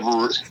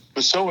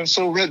the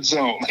so-and-so red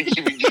zone. Like,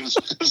 he even gives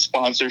the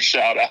sponsor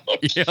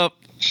shout-out. Yep.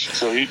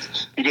 So he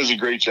does a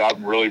great job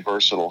and really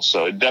versatile.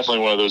 So definitely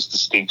one of those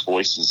distinct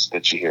voices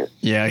that you hear.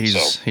 Yeah,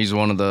 he's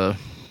one of the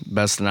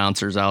best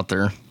announcers out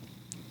there.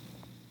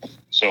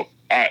 So, all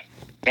right,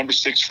 number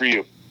 6 for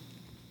you.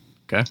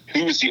 Okay.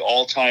 Who is the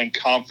all-time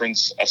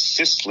conference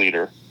assist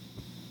leader?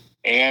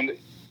 And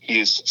he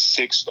is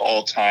 6th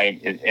all-time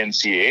in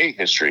NCAA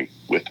history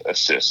with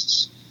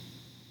assists.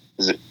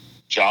 Is it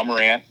Ja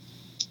Morant,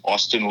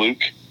 Austin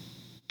Luke,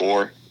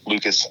 or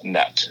Lucas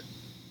Nutt?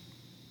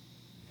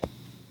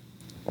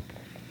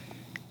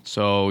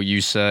 So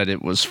you said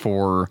it was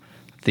for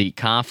the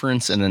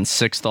conference and then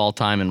 6th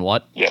all-time in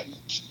what? Yep.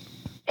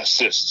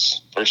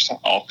 Assists. First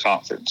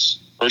all-conference.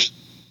 First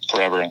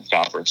forever in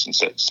conference and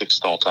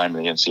 6th all-time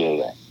in the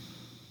NCAA.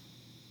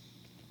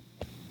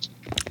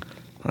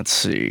 Let's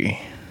see.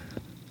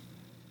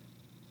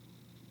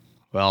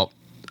 Well,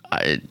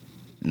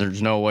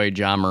 there's no way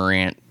Ja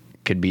Morant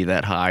could be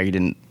that high. He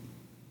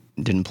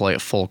didn't play a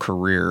full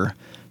career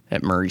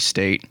at Murray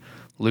State.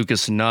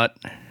 Lucas Nutt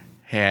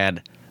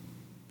had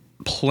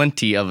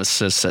plenty of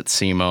assists at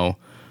SEMO,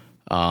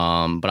 but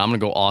I'm going to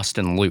go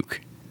Austin Luke.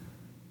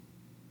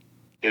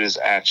 It is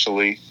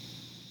actually,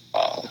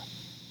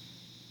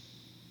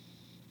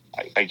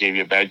 I gave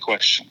you a bad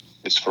question.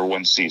 It's for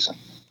one season.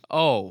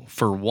 Oh,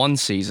 for one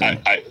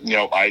season. I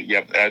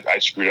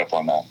screwed up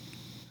on that.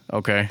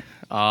 Okay.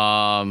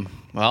 Well,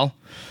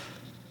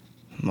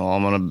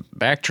 I'm going to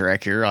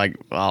backtrack here.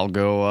 I'll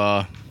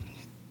go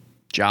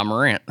Ja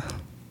Morant.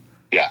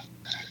 Yeah.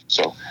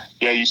 So,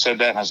 you said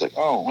that, and I was like,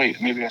 oh,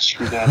 wait, maybe I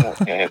screwed that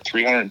up. Yeah, I had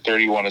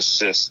 331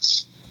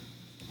 assists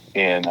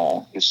in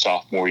his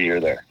sophomore year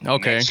there.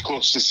 Okay. Next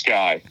closest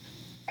guy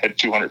had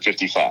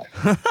 255.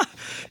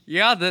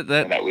 Yeah, and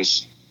that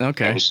was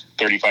okay. That was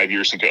 35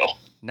 years ago.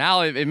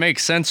 Now it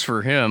makes sense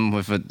for him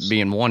with it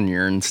being 1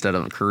 year instead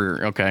of a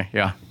career. Okay,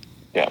 yeah.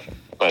 Yeah,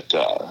 but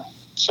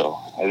so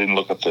I didn't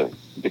look up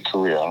the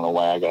career. I don't know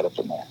why I got up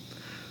in there.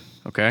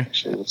 Okay.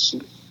 Actually, let's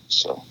see.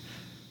 So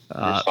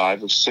you're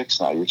 5 of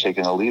 6 now. You're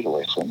taking the lead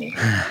away from me.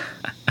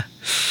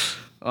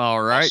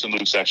 All right. Austin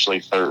Luke's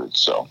actually 3rd.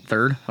 So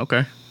 3rd.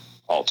 Okay.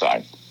 All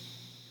time.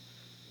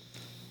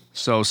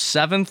 So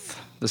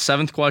the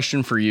seventh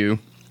question for you.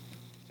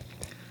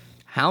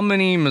 How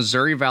many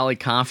Missouri Valley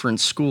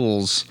Conference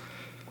schools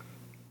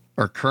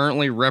are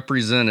currently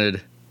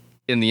represented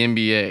in the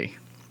NBA?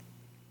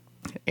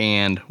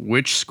 And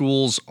which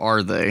schools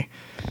are they?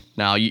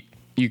 Now, you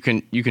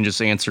can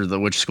just answer the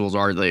which schools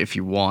are they if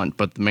you want,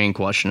 but the main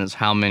question is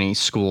how many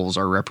schools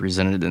are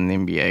represented in the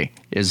NBA?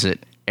 Is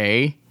it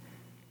A,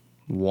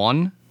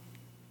 1,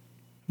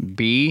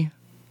 B,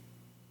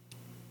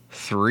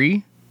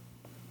 3,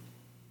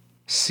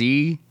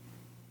 C,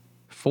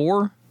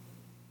 4,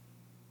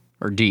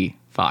 or D,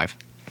 5?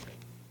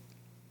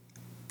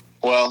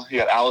 Well, you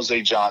got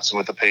Alizé Johnson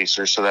with the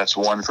Pacers, so that's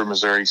 1 for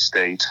Missouri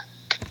State.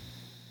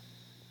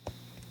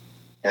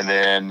 And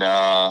then,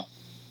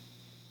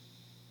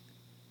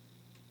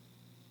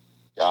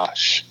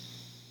 gosh.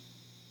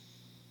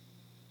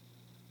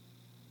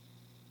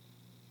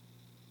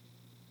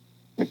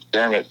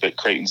 McDermott, but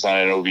Creighton's not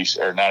an OVC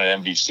or not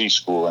an MVC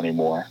school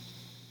anymore.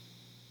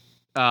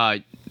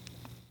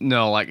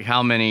 No, like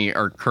how many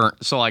are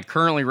current? So like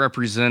currently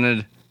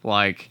represented,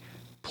 like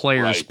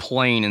players Right.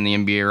 playing in the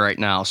NBA right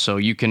now. So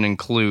you can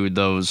include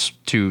those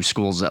 2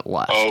 schools that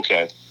left. Oh,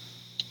 okay.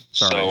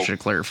 Sorry, I So, should have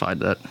clarified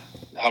that.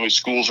 how many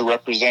schools are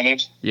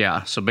represented?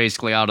 Yeah, so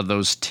basically out of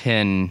those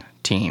 10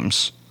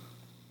 teams,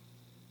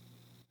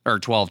 or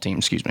 12 teams,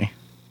 excuse me.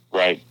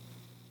 Right.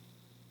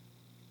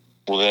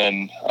 Well,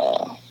 then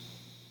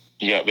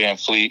you got Van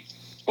Fleet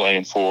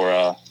playing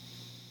for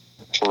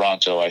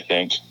Toronto, I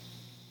think.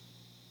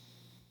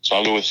 So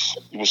I'll go with,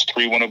 was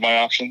 3 one of my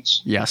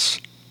options? Yes,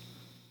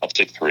 I'll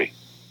take 3.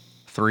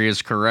 3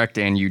 is correct,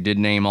 and you did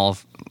name all.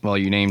 Well,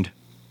 you named.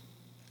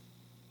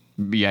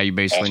 Yeah, you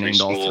basically All 3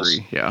 named all schools.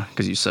 3. Yeah,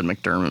 because you said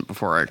McDermott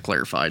before I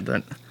clarified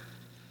that.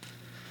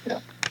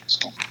 Yeah.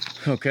 So,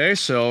 Okay,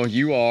 so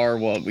you are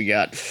what? We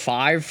got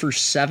 5 for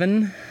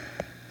 7.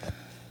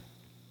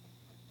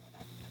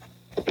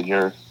 and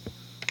you're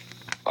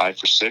 5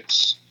 for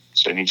 6.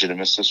 So I need you to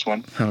miss this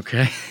one.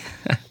 Okay.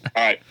 All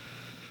right.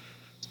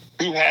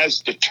 Who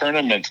has the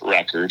tournament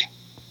record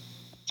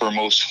for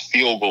most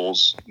field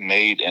goals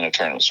made in a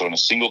tournament? So in a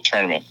single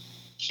tournament,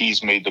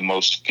 he's made the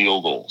most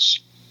field goals.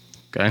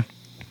 Okay.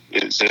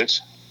 Is it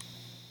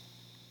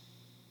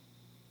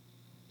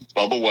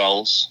Bubba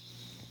Wells,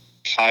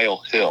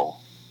 Kyle Hill,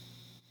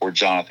 or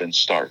Jonathan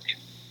Stark?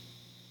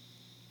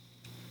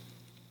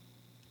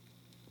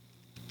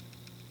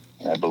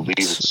 And I believe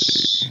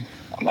it's,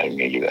 I'm not even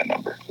going to give that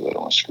number because I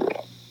don't want to screw it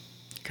up.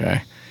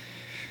 Okay.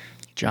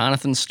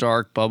 Jonathan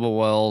Stark, Bubba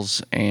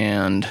Wells,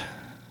 and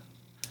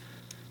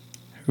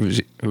who's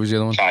the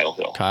other one? Kyle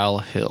Hill. Kyle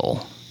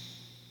Hill.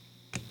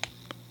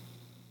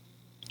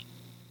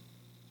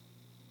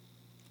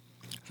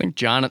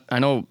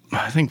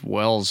 I think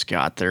Wells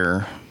got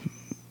there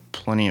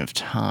plenty of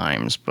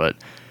times, but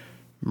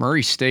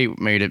Murray State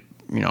made it,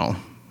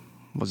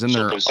 was in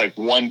So there. it's like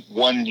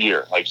one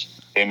year. Like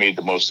they made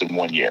the most in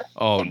 1 year.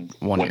 Oh,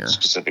 one year.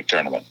 Specific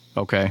tournament.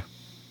 Okay.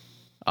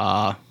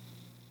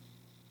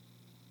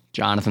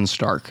 Jonathan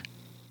Stark.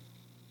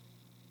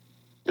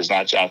 It's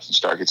not Jonathan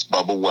Stark. It's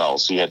Bubba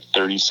Wells. He had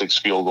 36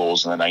 field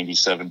goals in the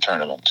 97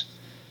 tournament.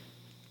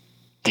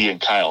 He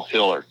and Kyle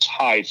Hill are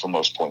tied for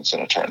most points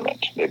in a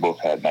tournament. They both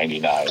had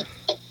 99.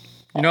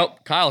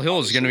 Kyle Hill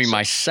is going to be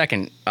my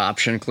second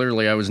option.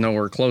 Clearly, I was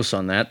nowhere close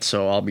on that,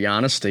 so I'll be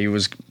honest.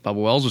 Bubba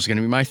Wells was going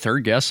to be my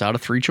third guess out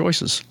of 3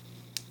 choices.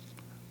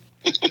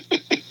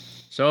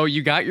 So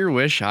you got your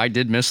wish. I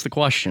did miss the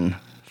question.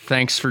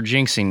 Thanks for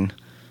jinxing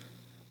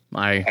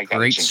my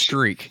great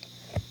streak.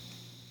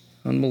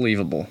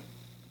 Unbelievable.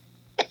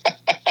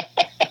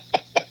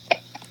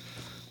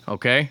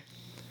 Okay.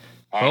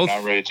 All right, now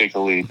I'm ready to take the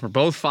lead. We're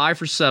both 5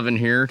 for 7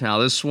 here. Now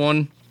this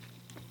one,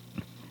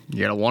 you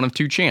got a 1 of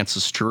 2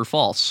 chances, true or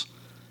false.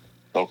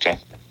 Okay.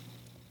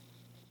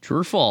 True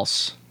or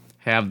false?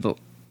 Have the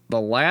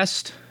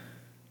last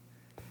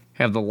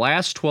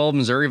 12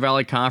 Missouri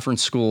Valley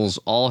Conference schools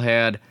all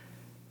had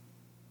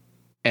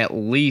at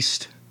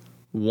least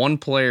one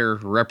player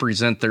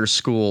represent their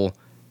school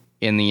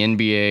in the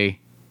NBA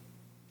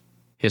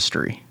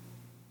history?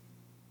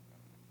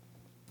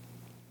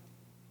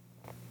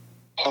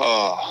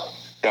 Oh,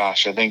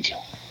 gosh, I think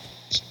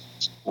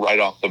right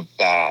off the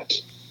bat,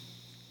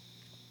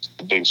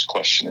 the biggest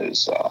question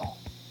is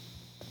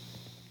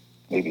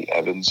maybe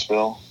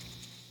Evansville.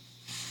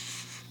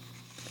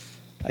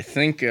 I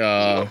think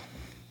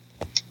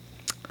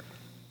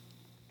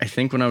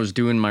when I was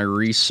doing my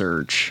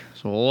research.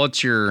 So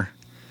what's your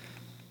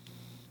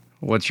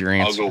answer?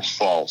 I'll go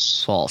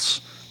false.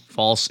 False.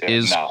 False Yeah,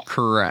 is no.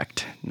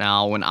 correct.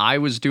 Now, when I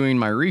was doing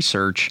my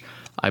research,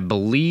 I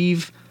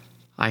believe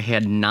I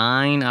had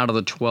 9 out of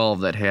the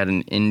 12 that had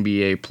an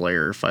NBA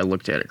player, if I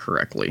looked at it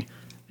correctly.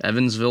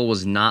 Evansville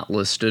was not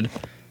listed.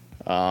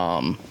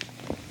 I'm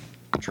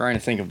trying to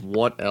think of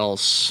what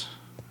else.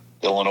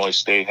 Illinois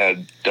State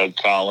had Doug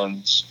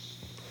Collins.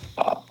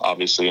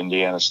 Obviously,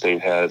 Indiana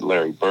State had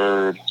Larry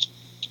Bird.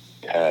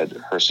 You had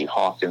Hersey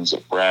Hawkins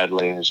at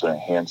Bradley. There's been a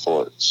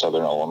handful at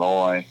Southern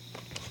Illinois.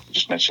 You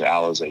just mentioned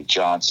Alizé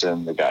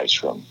Johnson, the guys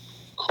from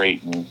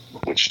Creighton,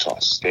 Wichita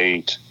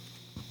State.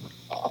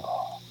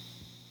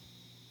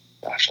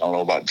 Gosh, I don't know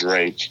about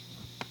Drake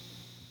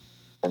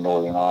or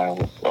Northern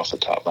Iowa off the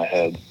top of my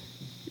head.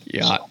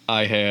 Yeah,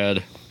 I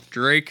had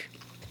Drake,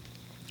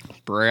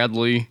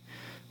 Bradley,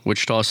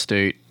 Wichita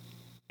State,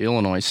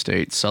 Illinois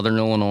State, Southern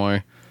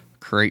Illinois,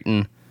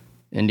 Creighton,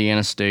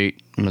 Indiana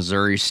State,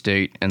 Missouri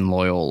State, and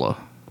Loyola.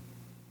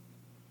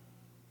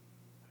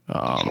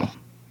 I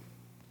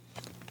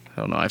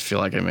don't know. I feel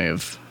like I may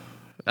have.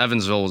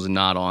 Evansville was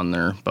not on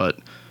there, but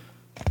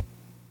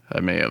I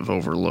may have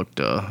overlooked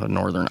a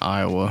Northern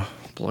Iowa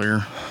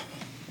player.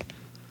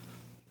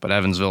 But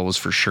Evansville was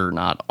for sure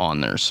not on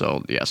there,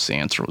 so yes, the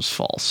answer was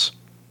false.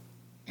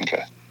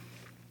 Okay.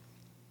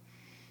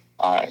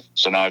 All right.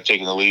 So now I've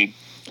taken the lead.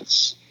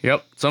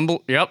 Yep,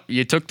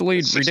 you took the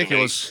lead. 6-8.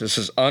 Ridiculous. This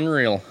is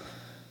unreal.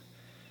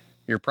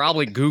 You're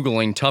probably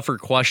Googling tougher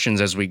questions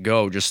as we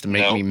go just to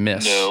make me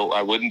miss. No,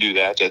 I wouldn't do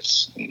that.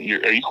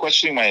 Are you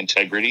questioning my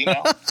integrity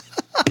now?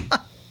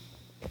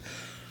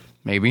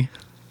 Maybe.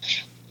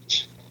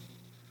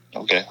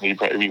 Okay, you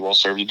probably won't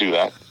serve to do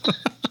that.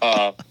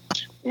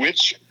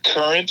 Which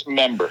current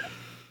member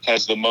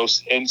has the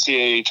most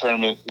NCAA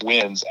tournament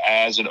wins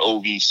as an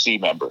OVC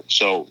member?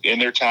 So in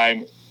their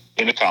time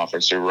in the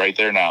conference, they're right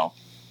there now,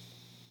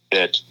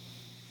 that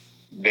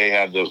they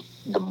have the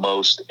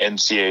most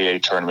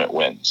NCAA tournament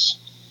wins.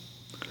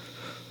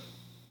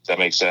 Does that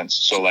make sense?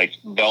 So like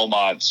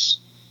Belmont's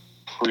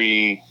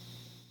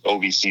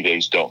pre-OVC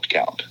days don't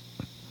count.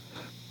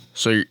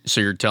 So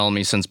you're telling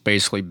me since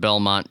basically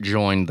Belmont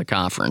joined the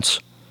conference?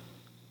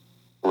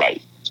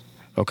 Right.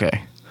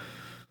 Okay.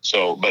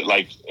 So, but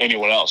like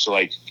anyone else, so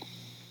like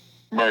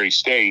Murray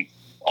State,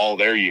 all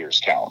their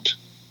years count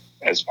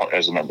as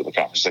a member of the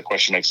conference. Does that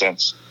question make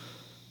sense?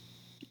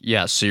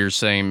 Yes. So you're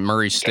saying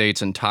Murray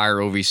State's entire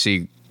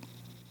OVC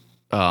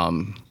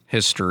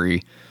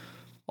history,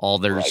 all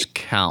theirs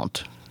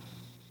count.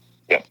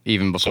 Yep.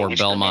 Even before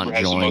Belmont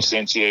has joined. The most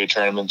NCAA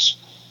tournaments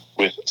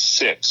with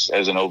 6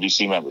 as an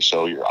OVC member.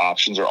 So your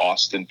options are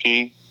Austin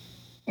Peay,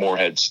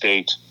 Morehead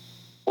State,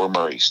 or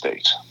Murray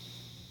State.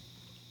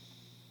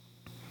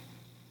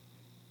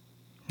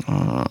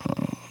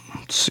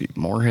 Let's see.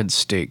 Morehead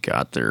State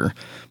got there.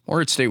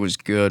 Morehead State was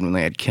good when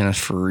they had Kenneth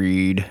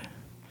Fareed.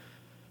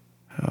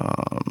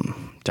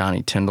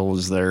 Donnie Tyndall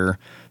was there.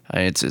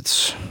 It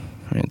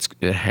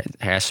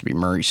has to be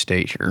Murray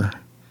State here,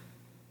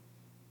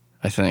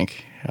 I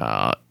think.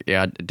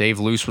 Dave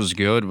Luce was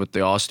good with the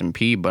Austin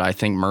Peay, but I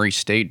think Murray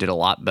State did a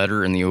lot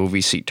better in the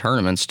OVC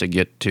tournaments to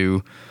get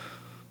to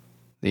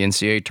the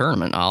NCAA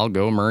tournament. I'll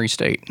go Murray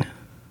State.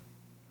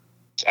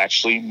 It's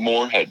actually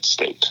Morehead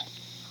State.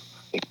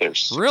 I think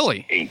there's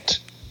really 8.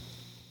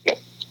 Yep.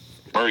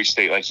 Murray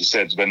State, like you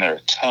said, has been there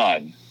a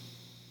ton,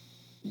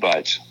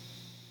 but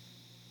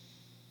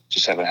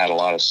just haven't had a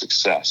lot of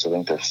success. I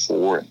think they're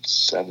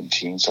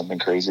 4-17, something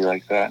crazy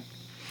like that.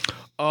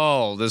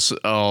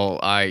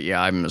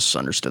 I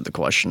misunderstood the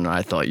question.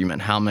 I thought you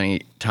meant how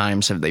many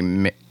times have they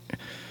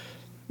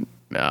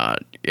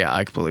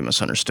I completely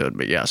misunstood,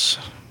 but yes.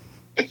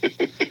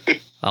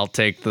 I'll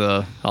take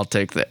the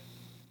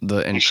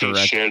incorrect.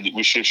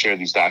 We should share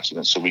these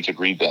documents so we could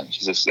read them,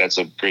 because that's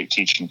a great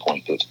teaching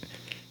point, that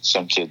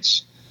some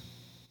kids,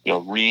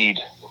 read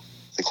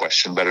the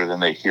question better than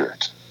they hear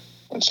it,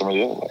 and some of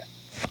the other way.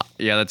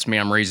 Yeah, that's me.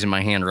 I'm raising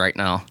my hand right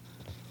now.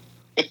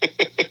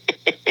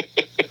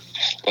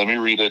 Let me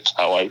read it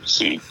how I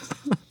see.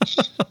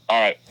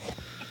 All right.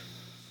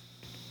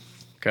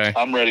 Okay.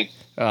 I'm ready.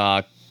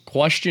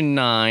 Question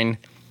 9.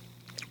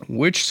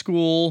 Which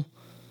school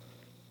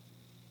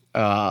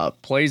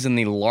plays in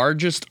the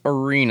largest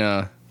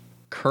arena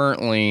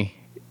currently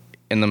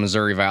in the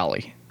Missouri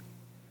Valley?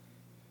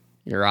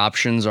 Your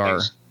options are...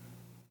 Thanks.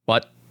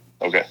 What?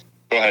 Okay.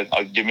 Go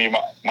ahead. Give me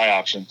my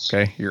options.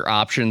 Okay. Your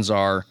options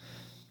are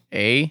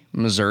A,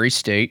 Missouri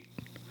State,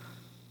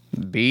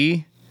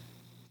 B,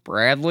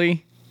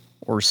 Bradley,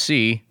 or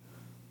C,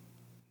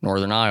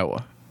 Northern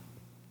Iowa.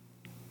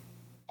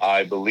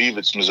 I believe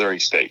it's Missouri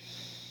State.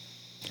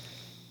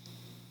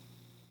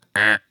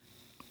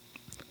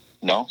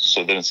 No?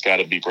 So then it's got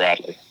to be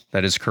Bradley.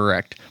 That is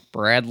correct.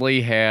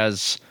 Bradley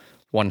has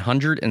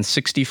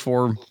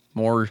 164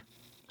 more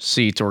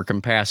seats or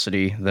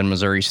capacity than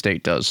Missouri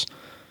State does.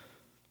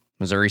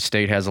 Missouri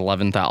State has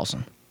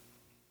 11,000.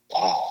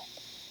 Wow.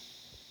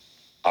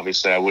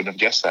 Obviously, I wouldn't have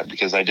guessed that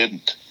because I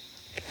didn't.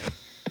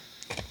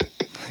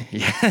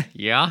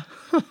 Yeah.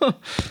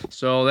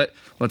 So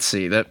let's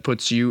see. That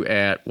puts you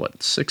at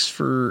what? 6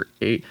 for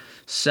 8,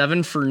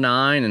 7 for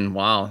 9, and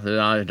wow,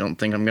 I don't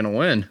think I'm gonna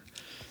win.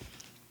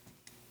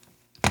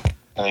 I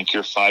think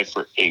you're 5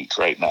 for 8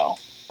 right now.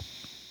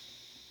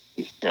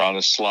 You're on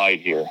a slide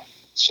here.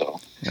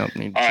 So. Yep.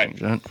 Need to change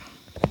that.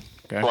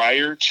 Okay.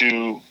 Prior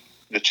to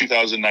the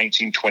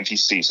 2019-20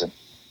 season,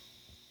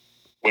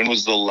 when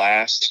was the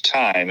last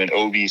time an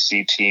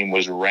OVC team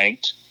was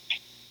ranked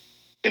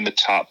in the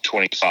top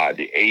 25,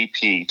 the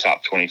AP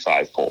top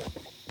 25 poll?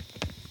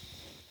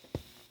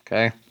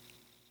 Okay.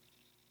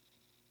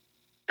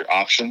 Your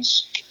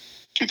options: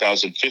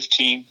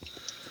 2015,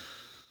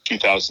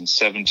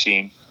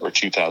 2017, or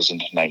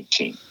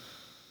 2019.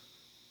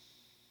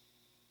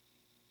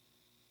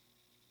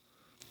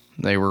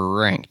 They were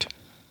ranked.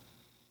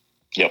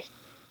 Yep.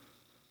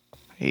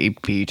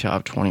 AP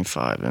top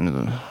 25 into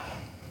the...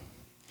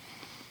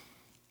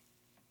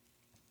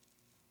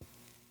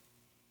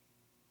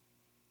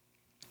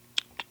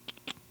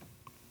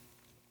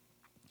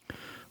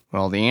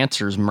 Well, the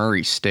answer is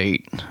Murray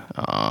State.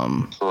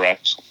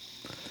 Correct.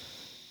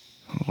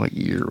 What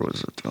year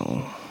was it,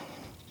 though?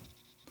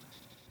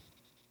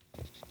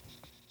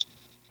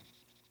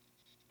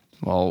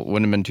 Well, it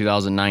wouldn't have been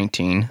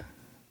 2019.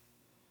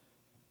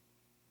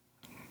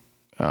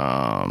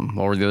 What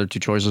were the other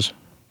two choices?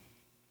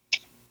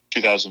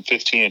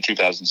 2015 and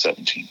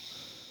 2017.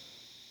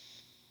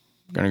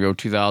 Going to go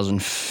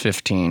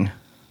 2015.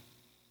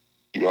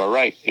 You are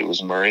right. It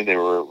was Murray. They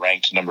were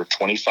ranked number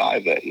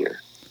 25 that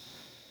year.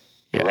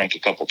 They were ranked a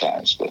couple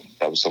times, but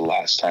that was the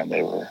last time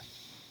they were.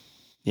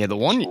 Yeah, in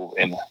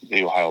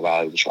the Ohio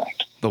Valley was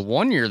ranked. The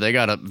one year they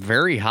got up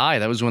very high.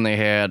 That was when they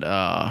had,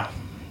 I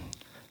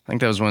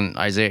think that was when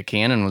Isaiah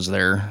Cannon was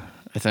there,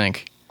 I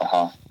think.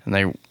 Uh-huh.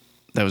 And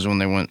that was when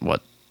they went,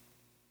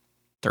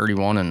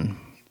 31-4?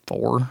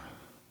 Would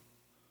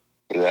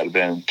that have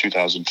been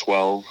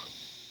 2012?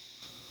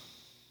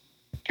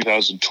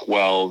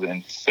 2012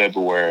 in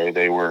February,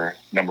 they were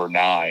number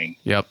 9.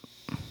 Yep.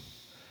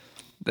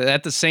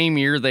 At the same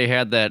year, they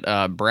had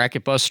that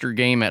bracket buster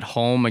game at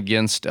home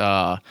against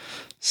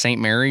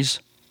St. Mary's.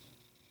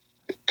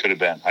 It could have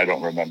been. I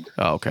don't remember.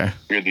 Oh, okay.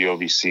 You're the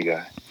OVC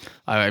guy.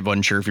 I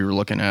wasn't sure if you were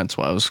looking at it, that's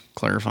why I was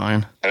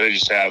clarifying. They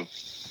just have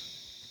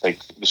the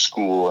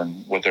school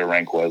and what their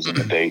rank was and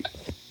the date.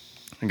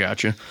 I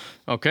gotcha.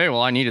 Okay,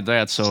 well, I needed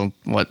that, so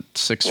what,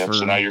 6 for...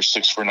 So now you're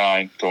 6 for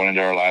 9, going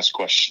into our last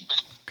question.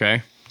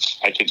 Okay.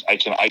 I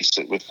can ice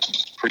it with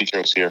free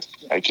throws here.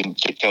 I can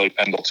get Kelly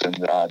Pendleton,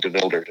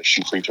 DeVilder to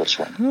shoot free throws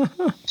for me.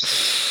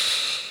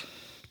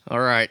 All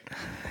right.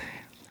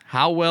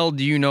 How well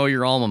do you know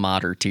your alma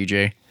mater,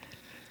 TJ?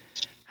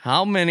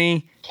 How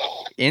many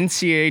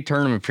NCAA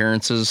tournament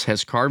appearances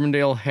has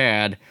Carbondale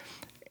had,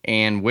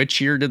 and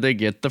which year did they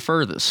get the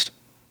furthest?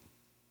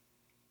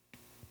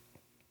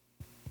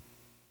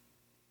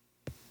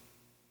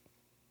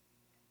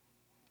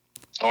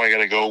 Oh, I got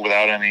to go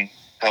without any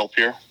help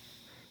here?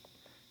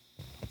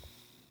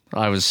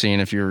 I was seeing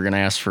if you were going to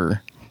ask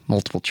for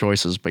multiple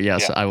choices, but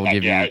yes, I will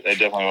give you... Yeah, I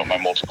definitely want my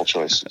multiple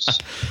choices.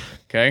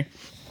 Okay.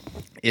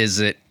 Is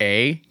it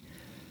A,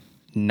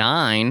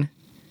 9,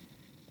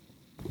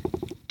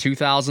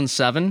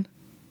 2007?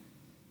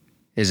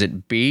 Is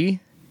it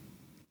B,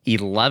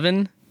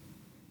 11,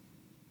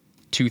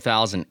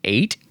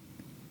 2008?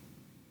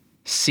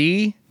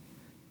 C,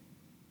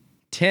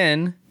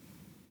 10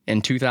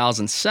 in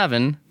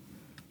 2007?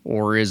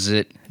 Or is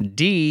it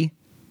D,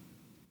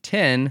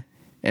 10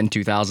 in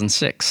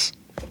 2006?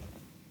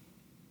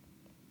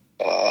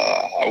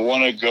 I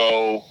want to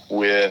go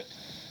with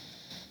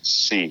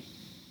C.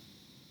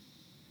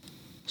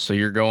 So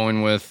you're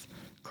going with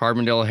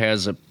Carbondale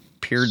has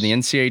appeared in the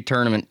NCAA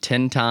tournament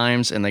 10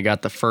 times, and they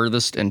got the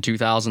furthest in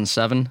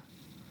 2007?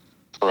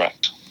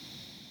 Correct.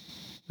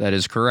 That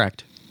is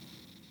correct.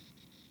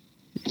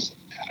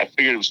 I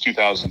figured it was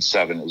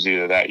 2007. It was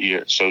either that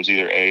year, so it was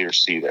either A or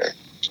C there.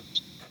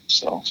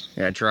 So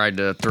yeah, I tried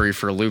to throw you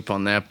for a loop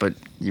on that, but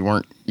you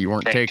weren't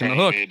taking the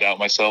hook. I doubt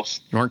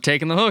myself. You weren't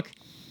taking the hook.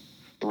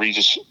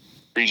 Regis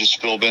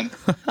Philbin.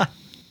 I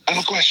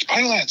don't question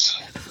Pinelands.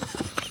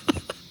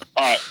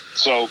 All right,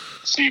 so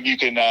see if you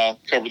can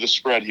cover the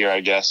spread here,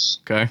 I guess.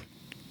 Okay.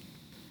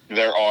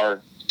 There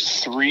are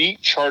 3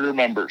 charter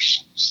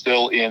members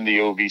still in the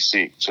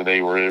OVC. So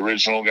they were the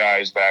original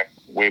guys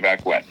way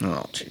back when.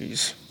 Oh,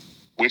 jeez.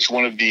 Which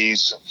one of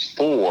these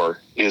 4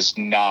 is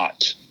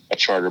not a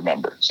charter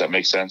member? Does that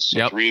make sense? So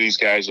yep. 3 of these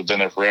guys have been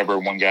there forever.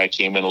 One guy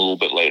came in a little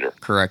bit later.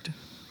 Correct.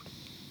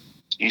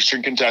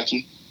 Eastern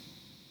Kentucky,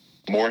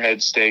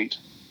 Morehead State,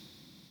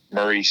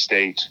 Murray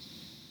State,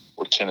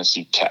 or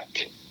Tennessee Tech.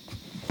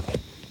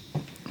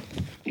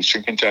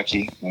 Eastern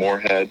Kentucky,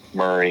 Morehead,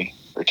 Murray,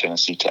 or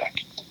Tennessee Tech.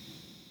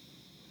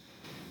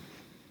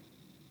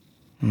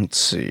 Let's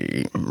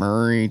see.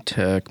 Murray,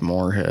 Tech,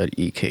 Morehead,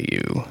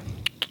 EKU.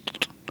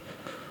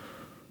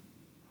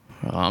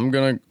 I'm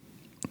gonna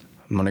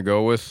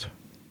go with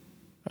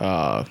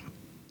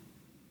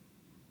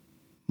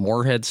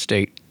Morehead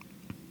State.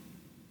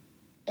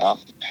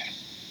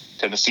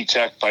 Tennessee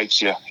Tech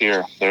fights you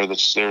here. They're the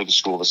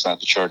school that's not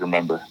the charter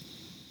member.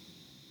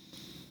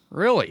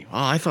 Really?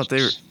 Oh, I thought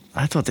they.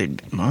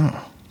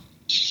 Oh.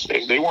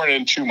 They weren't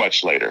in too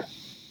much later,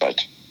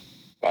 but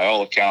by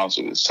all accounts,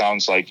 it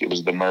sounds like it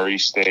was the Murray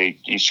State,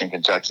 Eastern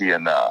Kentucky,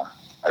 and I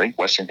think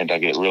Western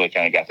Kentucky that really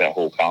kind of got that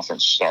whole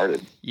conference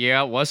started.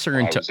 Yeah,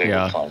 Western Kentucky.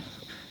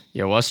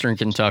 Yeah, Western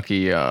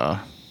Kentucky.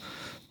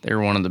 They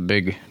were one of the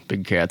big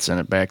cats in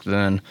it back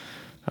then.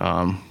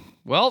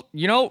 Well,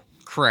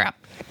 crap.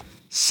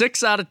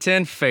 6 out of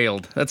 10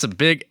 failed. That's a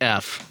big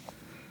F.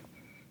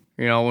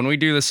 When we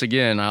do this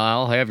again,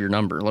 I'll have your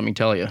number. Let me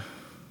tell you.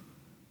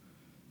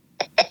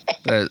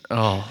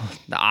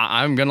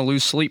 I'm gonna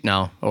lose sleep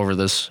now over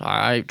this.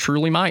 I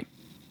truly might.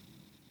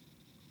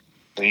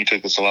 You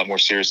took this a lot more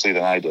seriously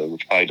than I did,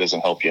 which probably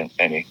doesn't help you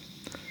any.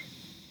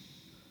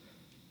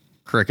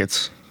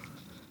 Crickets.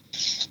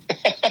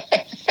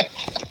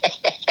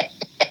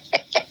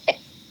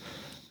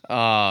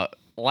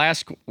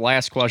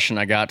 Last question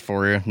I got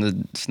for you.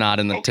 It's not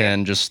in the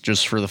 10,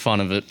 just for the fun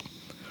of it.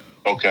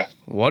 Okay.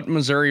 What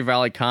Missouri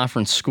Valley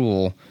Conference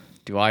school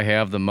do I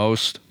have the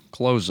most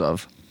clothes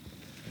of?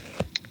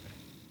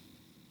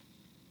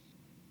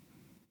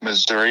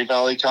 Missouri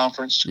Valley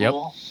Conference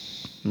school?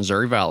 Yep.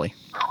 Missouri Valley.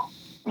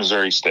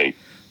 Missouri State.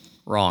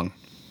 Wrong.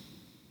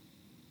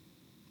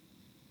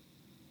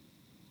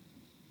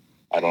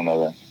 I don't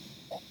know that.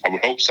 I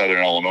would hope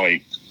Southern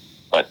Illinois,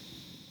 but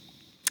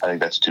I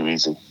think that's too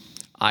easy.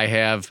 I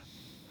have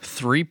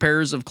 3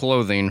 pairs of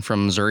clothing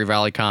from Missouri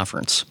Valley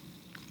Conference.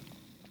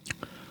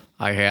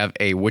 I have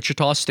a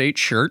Wichita State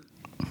shirt.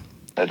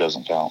 That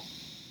doesn't count.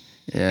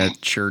 Yeah,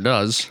 it sure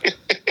does.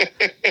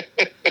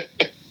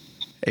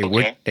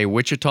 Okay. A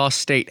Wichita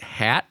State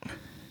hat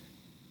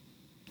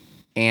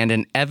and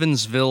an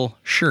Evansville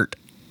shirt.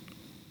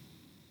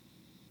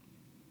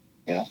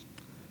 Yeah.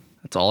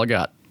 That's all I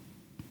got.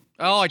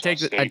 Oh, I take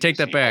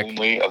that back.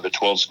 Only of the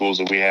 12 schools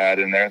that we had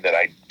in there that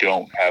I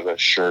don't have a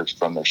shirt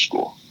from their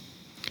school.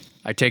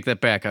 I take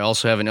that back. I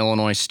also have an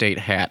Illinois State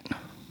hat.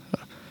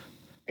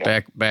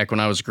 Yeah. Back when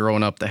I was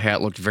growing up, the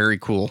hat looked very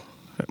cool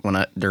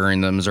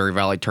during the Missouri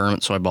Valley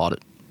tournament, so I bought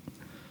it.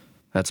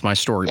 That's my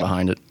story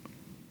behind it.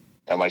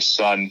 And my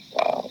son,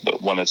 the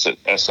one that's at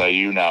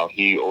SIU now,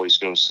 he always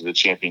goes to the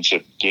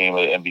championship game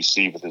at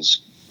NBC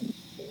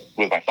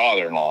with my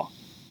father-in-law,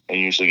 and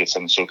usually gets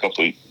something. So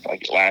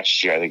like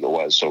last year, I think it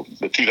was, so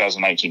the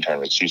 2019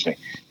 tournament, he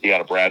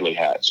got a Bradley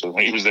hat. So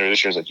when he was there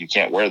this year, I was like, you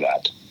can't wear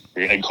that.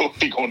 You're going to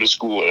be going to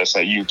school at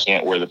SIU. You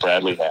can't wear the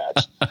Bradley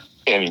hat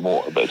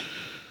anymore. But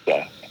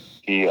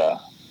yeah,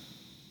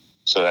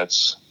 so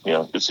that's,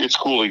 it's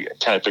cool to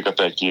kind of pick up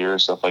that gear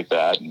and stuff like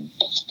that. And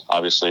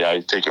obviously I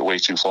take it way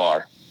too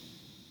far.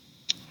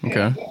 Okay.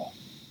 And,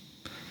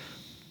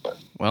 but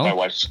well, my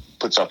wife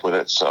puts up with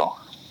it. So,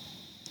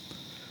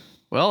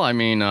 well, I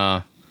mean,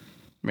 I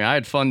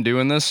had fun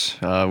doing this.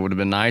 Would have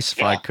been nice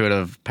if I could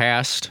have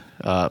passed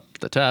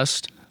the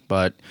test,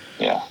 but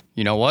yeah,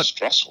 you know what? It's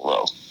stressful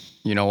though.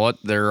 You know what?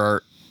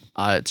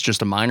 It's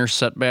just a minor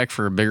setback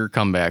for a bigger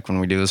comeback when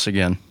we do this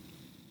again.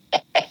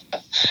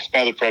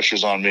 Now the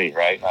pressure's on me,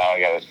 right? Now I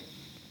got to.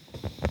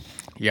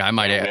 Yeah, I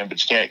might add.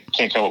 But you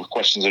can't come up with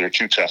questions that are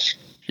too tough.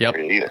 Yep.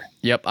 For you either.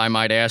 Yep. I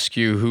might ask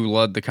you who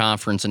led the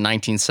conference in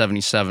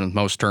 1977 with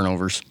most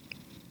turnovers.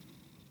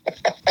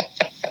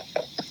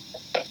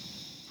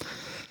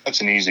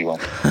 That's an easy one.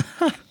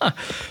 But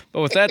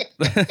with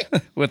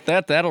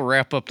that, that'll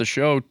wrap up the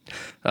show.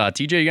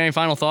 TJ, you got any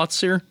final thoughts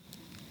here?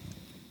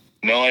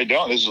 No, I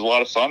don't. This was a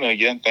lot of fun. And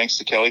again, thanks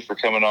to Kelly for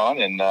coming on,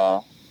 and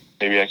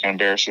maybe I can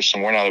embarrass her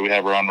some more now that we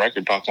have her on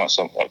record talking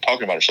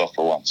about herself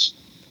for once.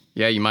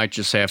 Yeah, you might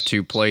just have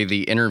to play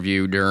the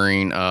interview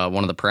during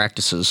one of the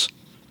practices.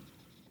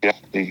 Yeah,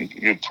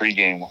 good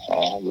pregame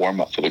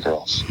warm-up for the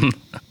girls.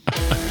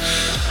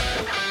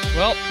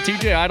 Well,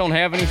 TJ, I don't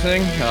have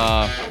anything.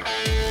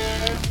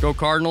 Go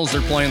Cardinals.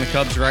 They're playing the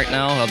Cubs right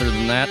now. Other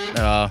than that,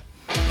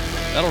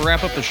 that'll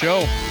wrap up the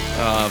show.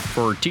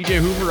 For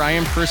TJ Hoover, I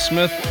am Chris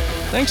Smith.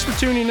 Thanks for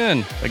tuning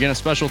in. Again, a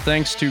special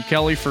thanks to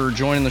Kelly for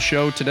joining the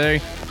show today.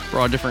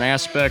 Brought a different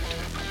aspect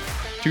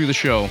to the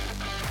show.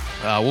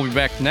 We'll be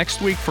back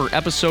next week for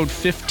episode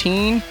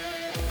 15.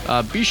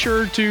 Be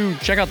sure to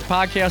check out the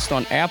podcast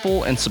on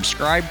Apple and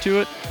subscribe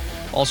to it.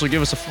 Also,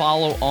 give us a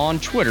follow on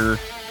Twitter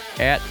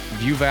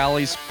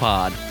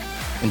 @ViewValleysPod.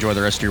 Enjoy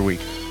the rest of your week.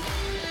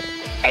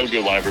 Have a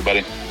good one,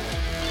 everybody.